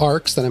the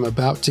arcs that I'm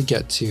about to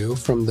get to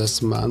from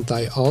this month,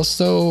 I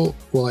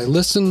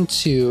listened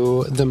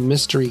to The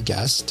Mystery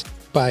Guest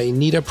by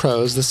Nita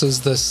Prose. This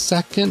is the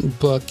second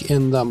book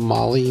in the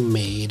Molly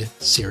Maid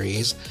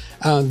series.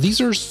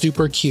 These are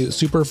super cute,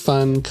 super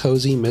fun,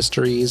 cozy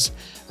mysteries.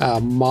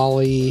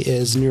 Molly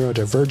is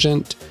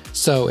neurodivergent,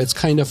 so it's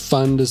kind of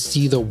fun to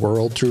see the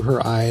world through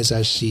her eyes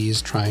as she's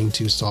trying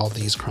to solve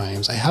these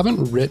crimes. I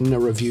haven't written a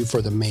review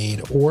for The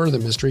Maid or The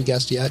Mystery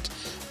Guest yet,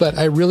 but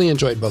I really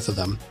enjoyed both of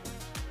them.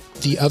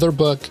 The other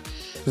book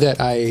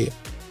that I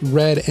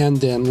read and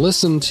then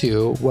listened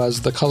to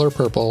was The Color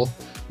Purple,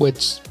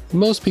 which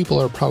most people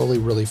are probably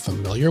really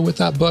familiar with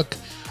that book.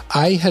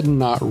 I had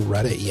not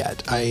read it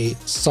yet. I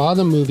saw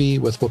the movie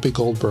with Whoopi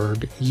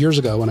Goldberg years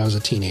ago when I was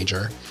a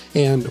teenager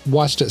and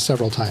watched it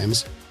several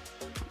times.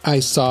 I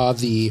saw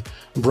the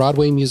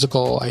Broadway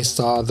musical. I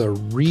saw the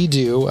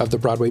redo of the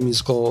Broadway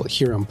musical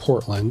here in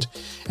Portland.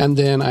 And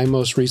then I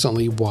most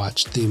recently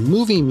watched the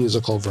movie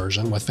musical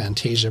version with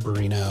Fantasia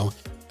Barrino,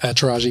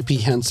 Taraji P.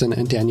 Henson,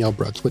 and Danielle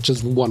Brooks, which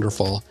is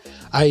wonderful.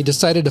 I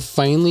decided to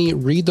finally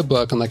read the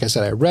book. And like I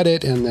said, I read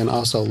it and then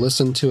also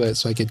listened to it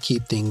so I could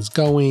keep things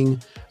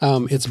going.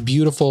 It's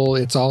beautiful.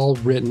 It's all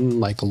written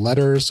like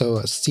letters.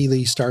 So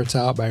Celie starts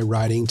out by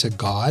writing to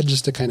God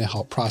just to kind of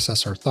help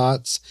process her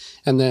thoughts.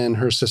 And then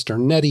her sister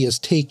Nettie is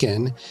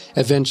taken.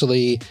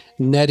 Eventually,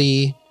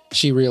 Nettie,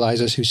 she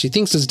realizes who she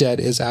thinks is dead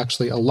is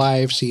actually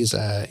alive. She's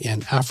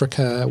in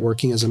Africa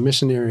working as a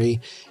missionary.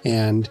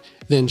 And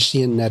then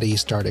she and Nettie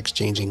start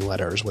exchanging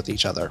letters with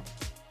each other.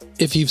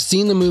 If you've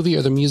seen the movie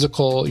or the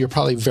musical, you're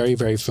probably very,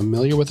 very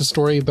familiar with the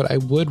story, but I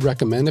would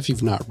recommend, if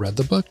you've not read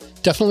the book,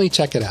 definitely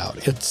check it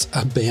out. It's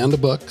a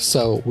banned book,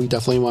 so we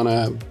definitely want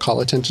to call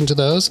attention to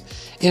those.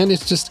 And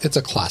it's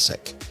a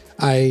classic.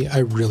 I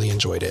really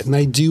enjoyed it. And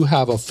I do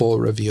have a full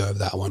review of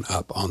that one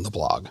up on the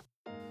blog.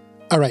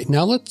 All right,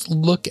 now let's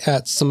look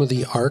at some of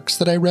the arcs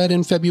that I read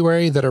in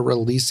February that are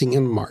releasing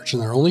in March,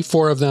 and there are only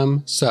 4 of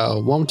them,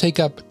 so won't take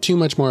up too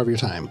much more of your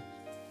time.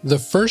 The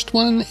first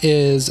one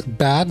is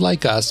Bad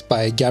Like Us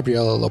by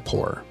Gabriella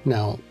Lepore.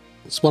 Now,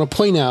 I just want to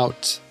point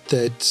out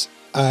that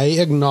I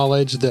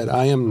acknowledge that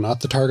I am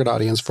not the target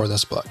audience for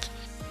this book.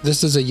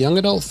 This is a young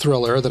adult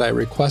thriller that I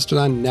requested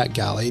on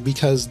NetGalley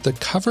because the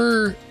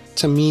cover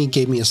to me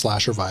gave me a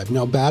slasher vibe.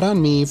 Now, bad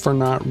on me for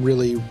not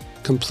really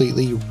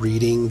completely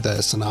reading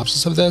the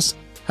synopsis of this.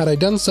 Had I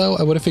done so,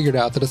 I would have figured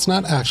out that it's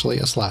not actually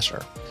a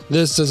slasher.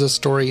 This is a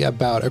story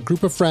about a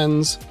group of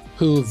friends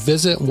who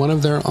visit one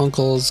of their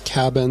uncle's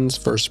cabins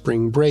for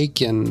spring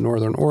break in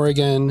Northern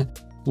Oregon.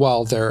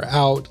 While they're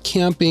out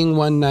camping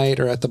one night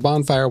or at the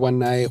bonfire one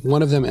night,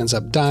 one of them ends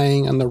up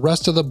dying, and the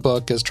rest of the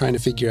book is trying to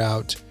figure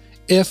out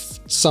if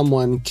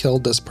someone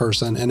killed this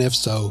person, and if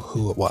so,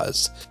 who it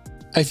was.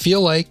 I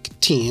feel like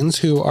teens,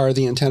 who are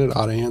the intended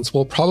audience,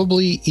 will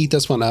probably eat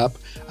this one up.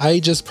 I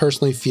just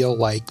personally feel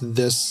like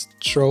this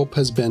trope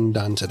has been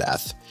done to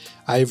death.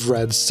 I've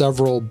read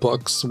several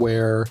books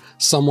where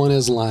someone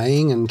is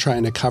lying and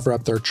trying to cover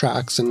up their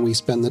tracks, and we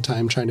spend the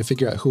time trying to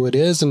figure out who it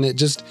is, and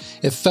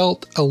it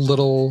felt a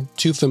little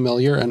too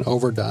familiar and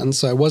overdone,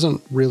 so I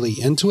wasn't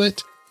really into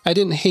it. I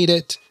didn't hate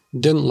it,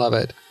 didn't love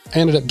it. I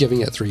ended up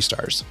giving it 3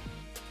 stars.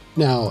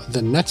 Now,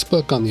 the next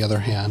book, on the other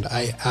hand,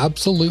 I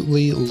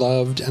absolutely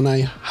loved and I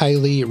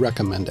highly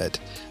recommend it.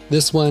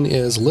 This one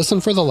is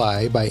Listen for the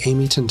Lie by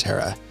Amy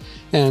Tintera.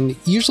 And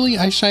usually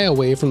I shy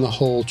away from the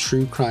whole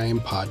true crime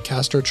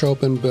podcaster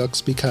trope in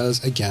books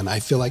because, again, I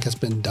feel like it's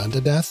been done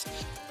to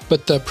death.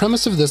 But the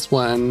premise of this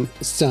one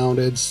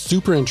sounded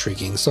super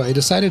intriguing, so I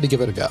decided to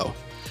give it a go.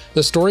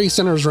 The story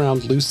centers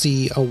around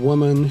Lucy, a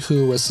woman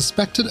who was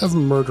suspected of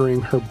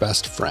murdering her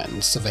best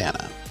friend,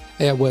 Savannah.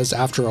 It was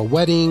after a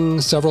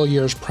wedding several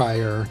years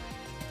prior.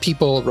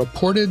 People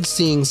reported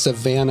seeing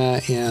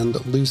Savannah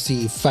and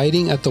Lucy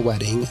fighting at the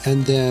wedding,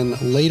 and then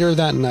later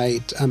that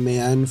night, a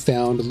man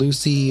found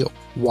Lucy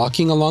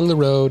walking along the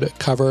road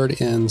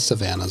covered in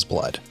Savannah's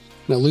blood.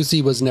 Now,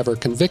 Lucy was never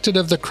convicted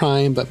of the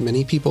crime, but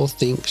many people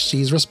think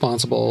she's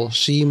responsible.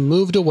 She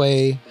moved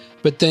away,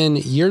 but then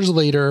years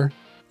later,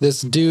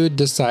 this dude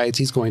decides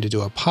he's going to do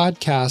a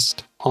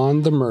podcast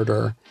on the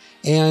murder,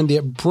 and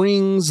it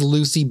brings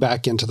Lucy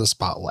back into the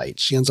spotlight.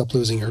 She ends up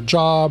losing her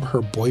job,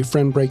 her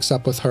boyfriend breaks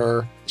up with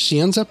her. She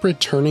ends up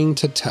returning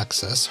to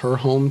Texas, her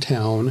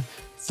hometown,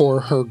 for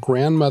her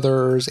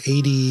grandmother's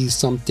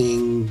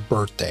 80-something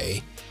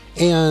birthday,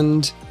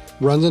 and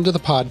runs into the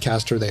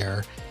podcaster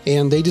there,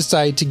 and they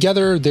decide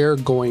together they're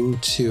going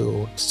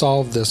to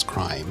solve this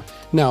crime.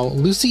 Now,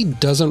 Lucy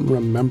doesn't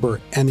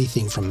remember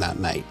anything from that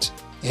night.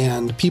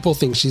 And people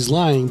think she's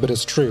lying, but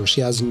it's true.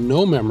 She has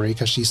no memory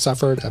because she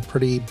suffered a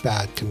pretty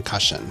bad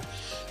concussion.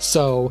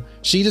 So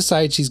she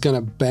decides she's going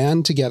to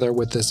band together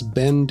with this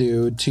Ben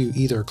dude to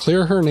either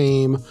clear her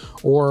name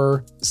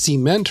or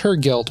cement her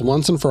guilt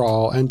once and for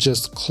all and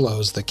just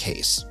close the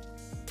case.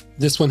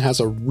 This one has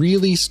a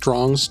really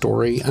strong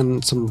story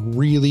and some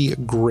really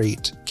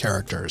great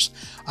characters.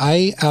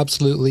 I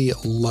absolutely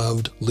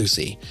loved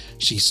Lucy.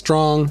 She's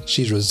strong,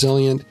 she's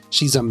resilient,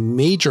 she's a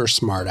major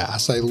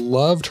smartass. I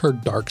loved her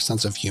dark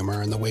sense of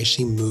humor and the way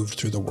she moved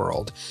through the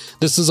world.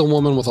 This is a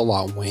woman with a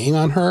lot weighing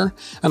on her,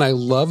 and I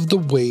loved the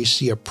way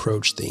she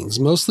approached things,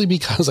 mostly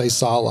because I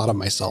saw a lot of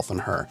myself in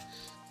her.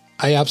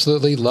 I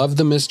absolutely loved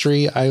the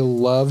mystery. I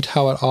loved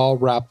how it all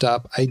wrapped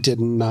up. I did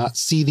not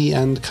see the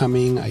end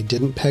coming. I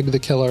didn't peg the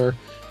killer.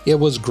 It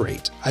was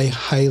great. I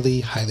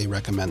highly, highly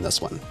recommend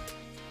this one.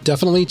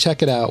 Definitely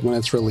check it out when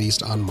it's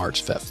released on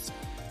March 5th.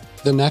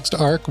 The next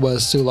arc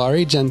was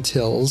Sulari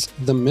Gentile's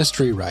The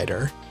Mystery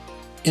Writer.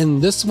 In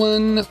this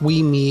one,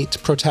 we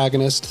meet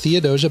protagonist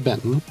Theodosia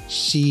Benton.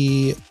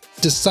 She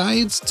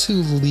decides to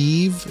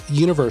leave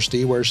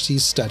university where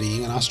she's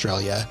studying in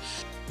Australia,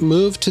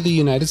 move to the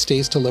United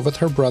States to live with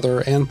her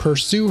brother, and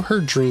pursue her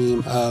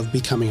dream of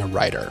becoming a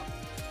writer.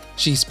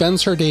 She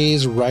spends her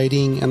days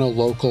writing in a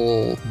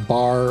local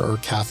bar or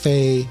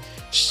cafe.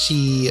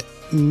 She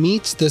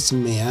meets this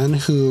man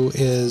who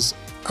is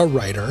a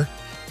writer.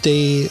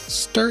 They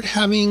start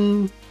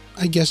having,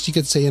 I guess you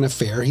could say, an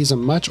affair. He's a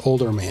much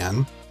older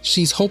man.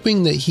 She's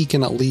hoping that he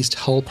can at least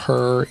help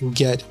her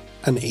get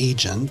an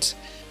agent.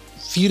 A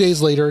few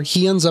days later,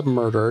 he ends up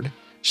murdered.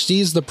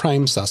 She's the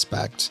prime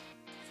suspect.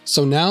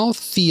 So now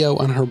Theo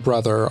and her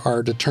brother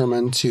are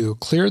determined to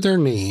clear their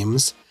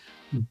names,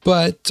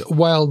 but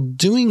while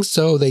doing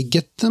so, they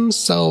get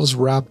themselves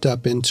wrapped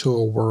up into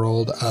a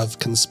world of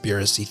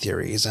conspiracy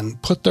theories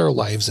and put their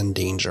lives in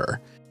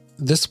danger.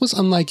 This was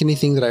unlike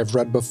anything that I've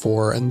read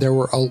before, and there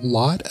were a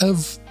lot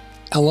of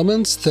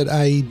elements that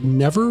I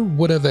never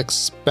would have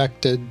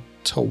expected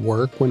to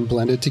work when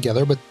blended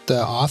together, but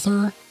the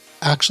author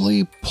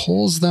actually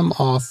pulls them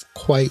off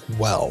quite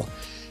well.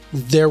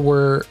 There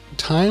were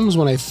times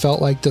when I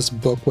felt like this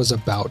book was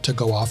about to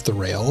go off the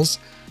rails,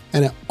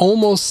 and it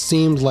almost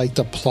seemed like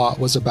the plot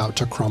was about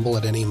to crumble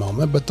at any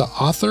moment, but the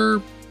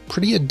author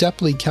pretty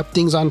adeptly kept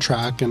things on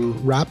track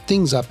and wrapped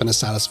things up in a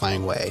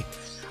satisfying way.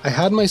 I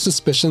had my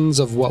suspicions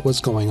of what was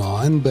going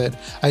on, but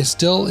I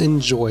still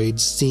enjoyed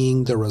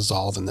seeing the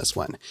resolve in this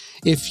one.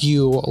 If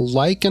you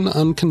like an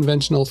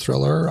unconventional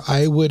thriller,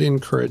 I would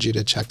encourage you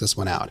to check this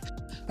one out.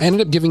 I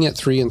ended up giving it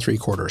 3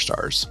 3/4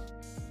 stars.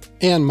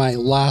 And my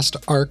last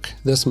arc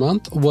this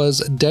month was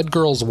Dead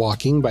Girls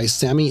Walking by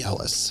Sammy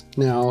Ellis.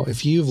 Now,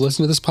 if you've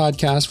listened to this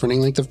podcast for any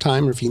length of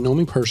time, or if you know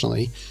me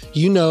personally,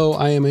 you know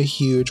I am a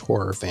huge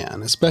horror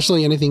fan,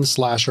 especially anything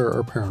slasher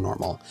or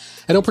paranormal.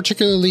 I don't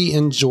particularly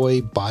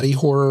enjoy body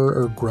horror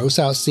or gross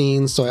out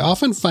scenes, so I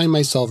often find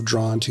myself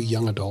drawn to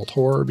young adult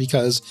horror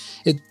because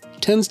it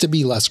tends to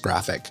be less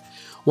graphic.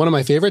 One of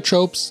my favorite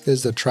tropes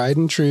is the tried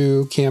and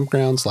true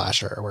campground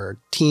slasher, where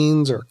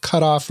teens are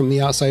cut off from the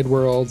outside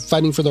world,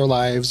 fighting for their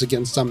lives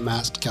against some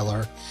masked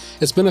killer.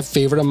 It's been a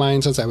favorite of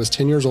mine since I was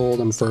 10 years old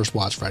and first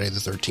watched Friday the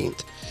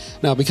 13th.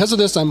 Now, because of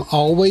this, I'm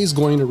always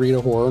going to read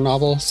a horror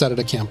novel set at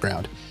a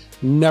campground.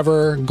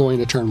 Never going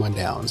to turn one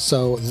down.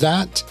 So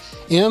that,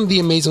 and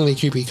the amazingly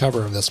creepy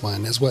cover of this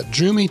one, is what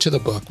drew me to the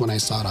book when I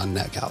saw it on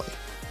NetGalley.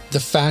 The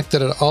fact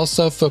that it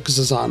also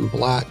focuses on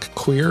Black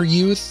queer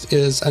youth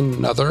is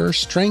another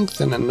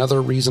strength and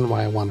another reason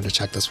why I wanted to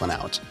check this one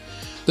out.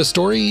 The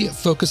story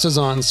focuses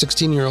on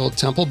 16-year-old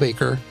Temple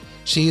Baker.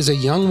 She is a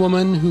young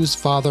woman whose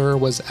father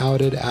was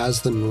outed as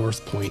the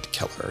North Point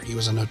Killer. He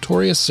was a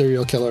notorious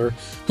serial killer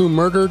who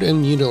murdered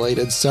and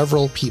mutilated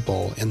several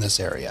people in this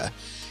area.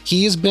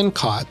 He's been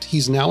caught.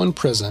 He's now in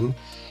prison.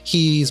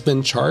 He's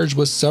been charged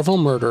with several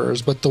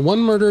murders, but the one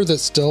murder that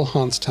still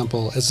haunts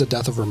Temple is the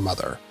death of her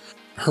mother.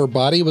 Her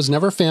body was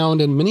never found,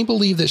 and many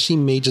believe that she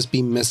may just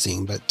be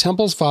missing, but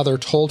Temple's father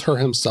told her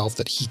himself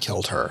that he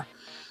killed her.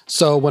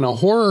 So when a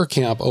horror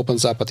camp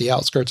opens up at the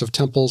outskirts of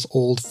Temple's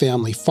old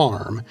family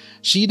farm,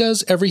 she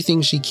does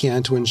everything she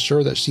can to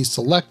ensure that she's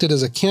selected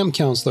as a camp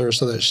counselor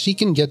so that she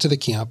can get to the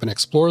camp and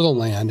explore the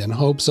land in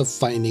hopes of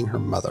finding her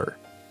mother.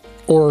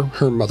 Or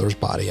her mother's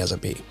body, as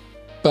it be.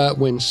 But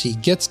when she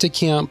gets to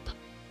camp,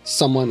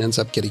 someone ends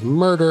up getting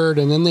murdered,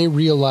 and then they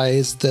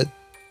realize that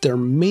there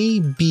may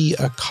be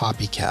a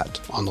copycat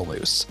on the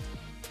loose.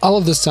 All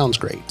of this sounds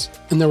great,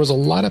 and there was a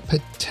lot of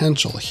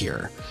potential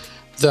here.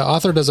 The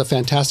author does a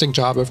fantastic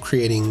job of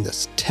creating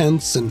this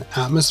tense and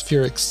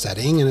atmospheric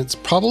setting, and it's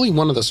probably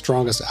one of the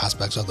strongest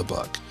aspects of the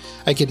book.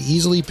 I could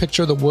easily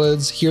picture the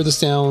woods, hear the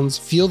sounds,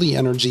 feel the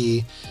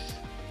energy.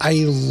 I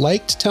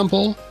liked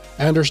Temple.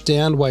 I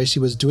understand why she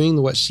was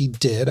doing what she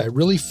did. I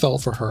really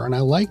felt for her, and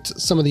I liked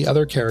some of the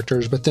other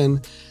characters, but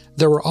then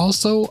there were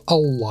also a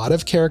lot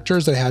of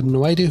characters that I had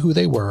no idea who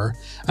they were,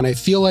 and I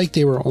feel like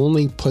they were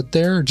only put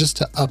there just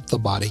to up the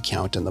body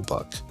count in the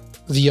book.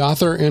 The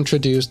author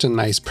introduced a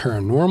nice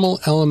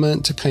paranormal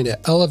element to kind of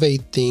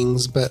elevate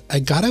things, but I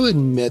gotta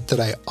admit that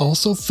I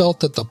also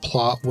felt that the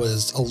plot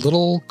was a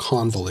little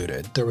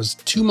convoluted. There was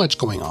too much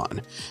going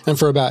on, and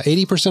for about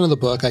 80% of the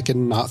book, I could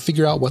not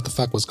figure out what the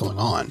fuck was going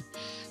on.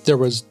 There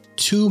was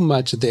too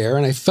much there,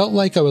 and I felt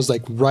like I was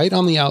like right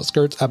on the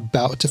outskirts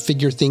about to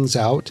figure things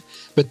out,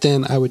 but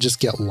then I would just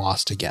get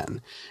lost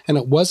again. And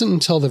it wasn't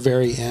until the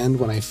very end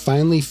when I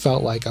finally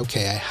felt like,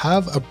 okay, I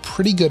have a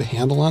pretty good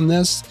handle on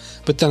this,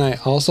 but then I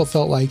also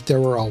felt like there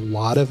were a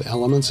lot of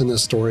elements in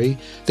this story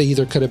that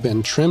either could have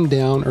been trimmed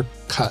down or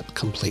cut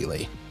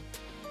completely.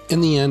 In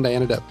the end, I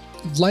ended up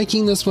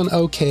liking this one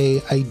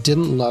okay. I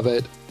didn't love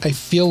it. I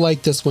feel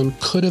like this one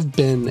could have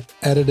been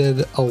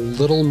edited a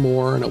little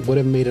more, and it would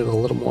have made it a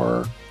little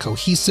more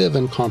cohesive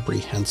and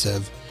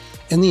comprehensive.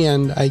 In the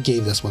end, I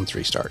gave this one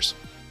 3 stars.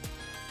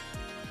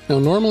 Now,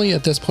 normally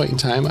at this point in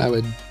time, I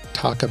would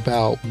talk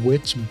about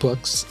which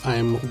books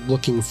I'm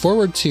looking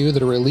forward to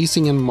that are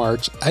releasing in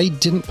March. I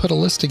didn't put a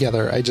list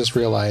together, I just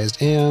realized,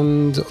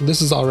 and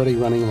this is already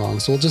running long,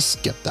 so we'll just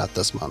skip that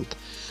this month.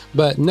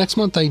 But next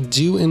month, I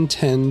do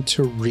intend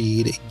to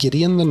read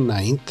Gideon the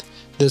Ninth.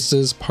 This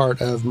is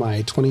part of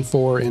my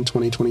 24 in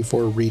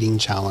 2024 reading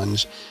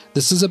challenge.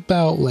 This is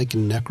about like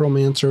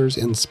necromancers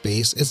in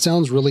space. It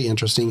sounds really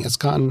interesting. It's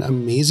gotten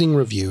amazing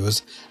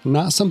reviews.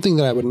 Not something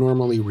that I would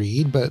normally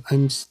read, but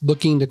I'm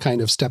looking to kind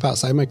of step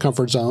outside my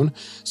comfort zone.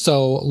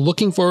 So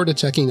looking forward to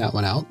checking that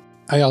one out.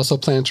 I also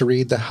plan to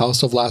read The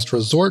House of Last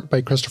Resort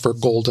by Christopher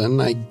Golden.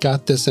 I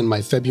got this in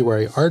my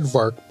February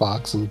Aardvark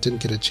box and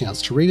didn't get a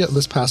chance to read it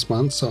this past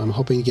month, so I'm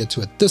hoping to get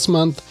to it this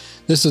month.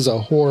 This is a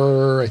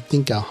horror, I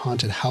think a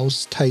haunted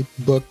house type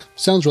book.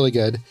 Sounds really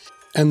good.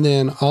 And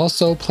then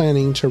also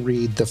planning to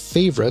read The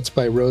Favorites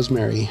by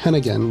Rosemary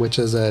Hennigan, which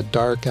is a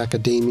dark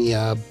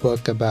academia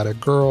book about a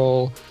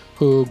girl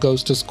who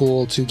goes to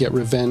school to get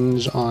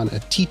revenge on a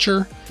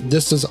teacher.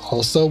 This is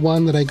also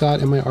one that I got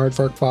in my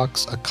Aardvark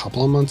box a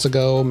couple of months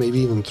ago, maybe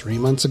even 3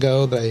 months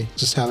ago, that I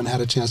just haven't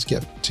had a chance to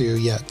get to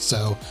yet.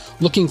 So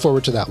looking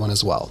forward to that one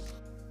as well.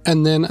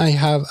 And then I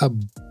have a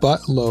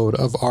buttload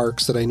of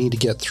arcs that I need to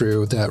get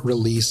through that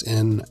release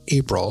in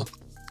April.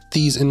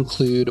 These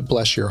include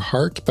Bless Your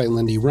Heart by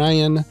Lindy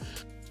Ryan,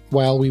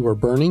 While We Were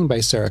Burning by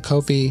Sarah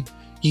Kofi,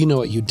 You Know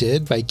What You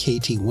Did by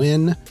Katie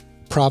Wynn,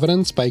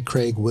 Providence by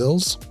Craig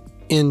Wills,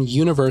 In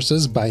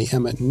Universes by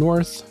Emmett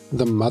North,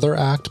 The Mother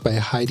Act by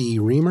Heidi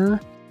Reamer,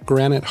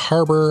 Granite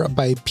Harbor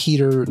by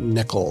Peter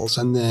Nichols.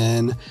 And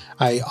then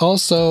I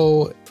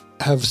also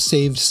have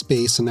saved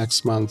space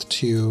next month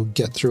to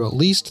get through at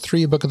least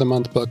 3 Book of the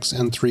Month books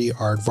and 3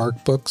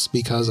 Aardvark books,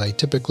 because I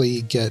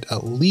typically get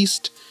at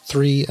least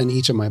 3 in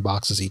each of my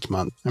boxes each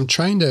month. I'm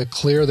trying to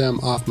clear them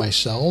off my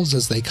shelves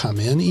as they come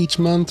in each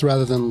month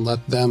rather than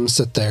let them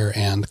sit there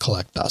and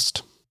collect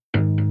dust.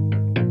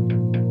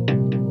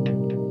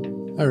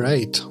 All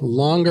right,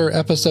 longer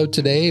episode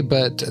today,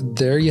 but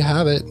there you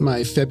have it,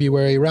 my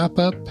February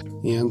wrap-up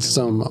and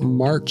some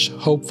March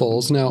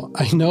hopefuls. Now,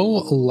 I know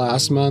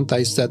last month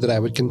I said that I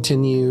would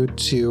continue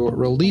to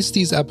release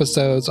these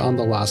episodes on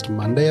the last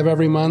Monday of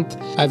every month.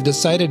 I've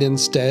decided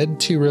instead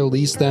to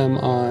release them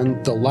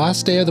on the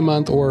last day of the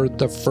month or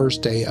the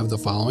first day of the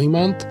following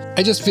month.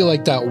 I just feel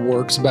like that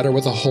works better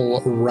with the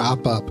whole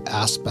wrap-up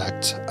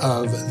aspect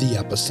of the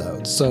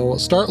episode. So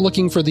start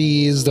looking for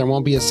these. There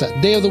won't be a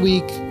set day of the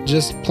week.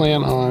 Just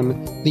plan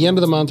on the end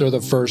of the month or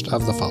the first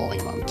of the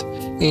following month.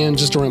 And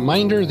just a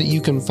reminder that you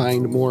can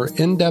find more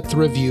in-depth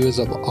reviews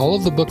of all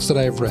of the books that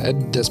I've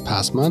read this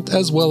past month,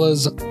 as well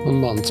as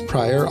months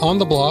prior, on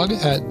the blog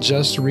at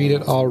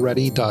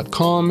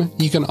justreaditalready.com.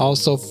 You can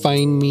also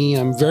find me,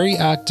 I'm very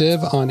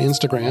active on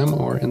Instagram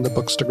or in the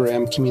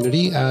Bookstagram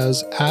community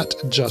as at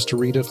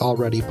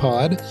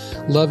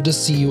justreaditalreadypod. Love to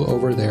see you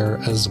over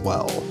there as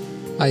well.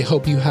 I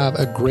hope you have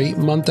a great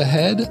month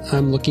ahead.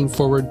 I'm looking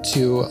forward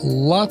to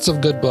lots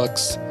of good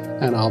books,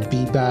 and I'll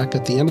be back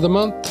at the end of the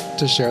month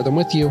to share them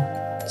with you.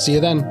 See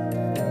you then.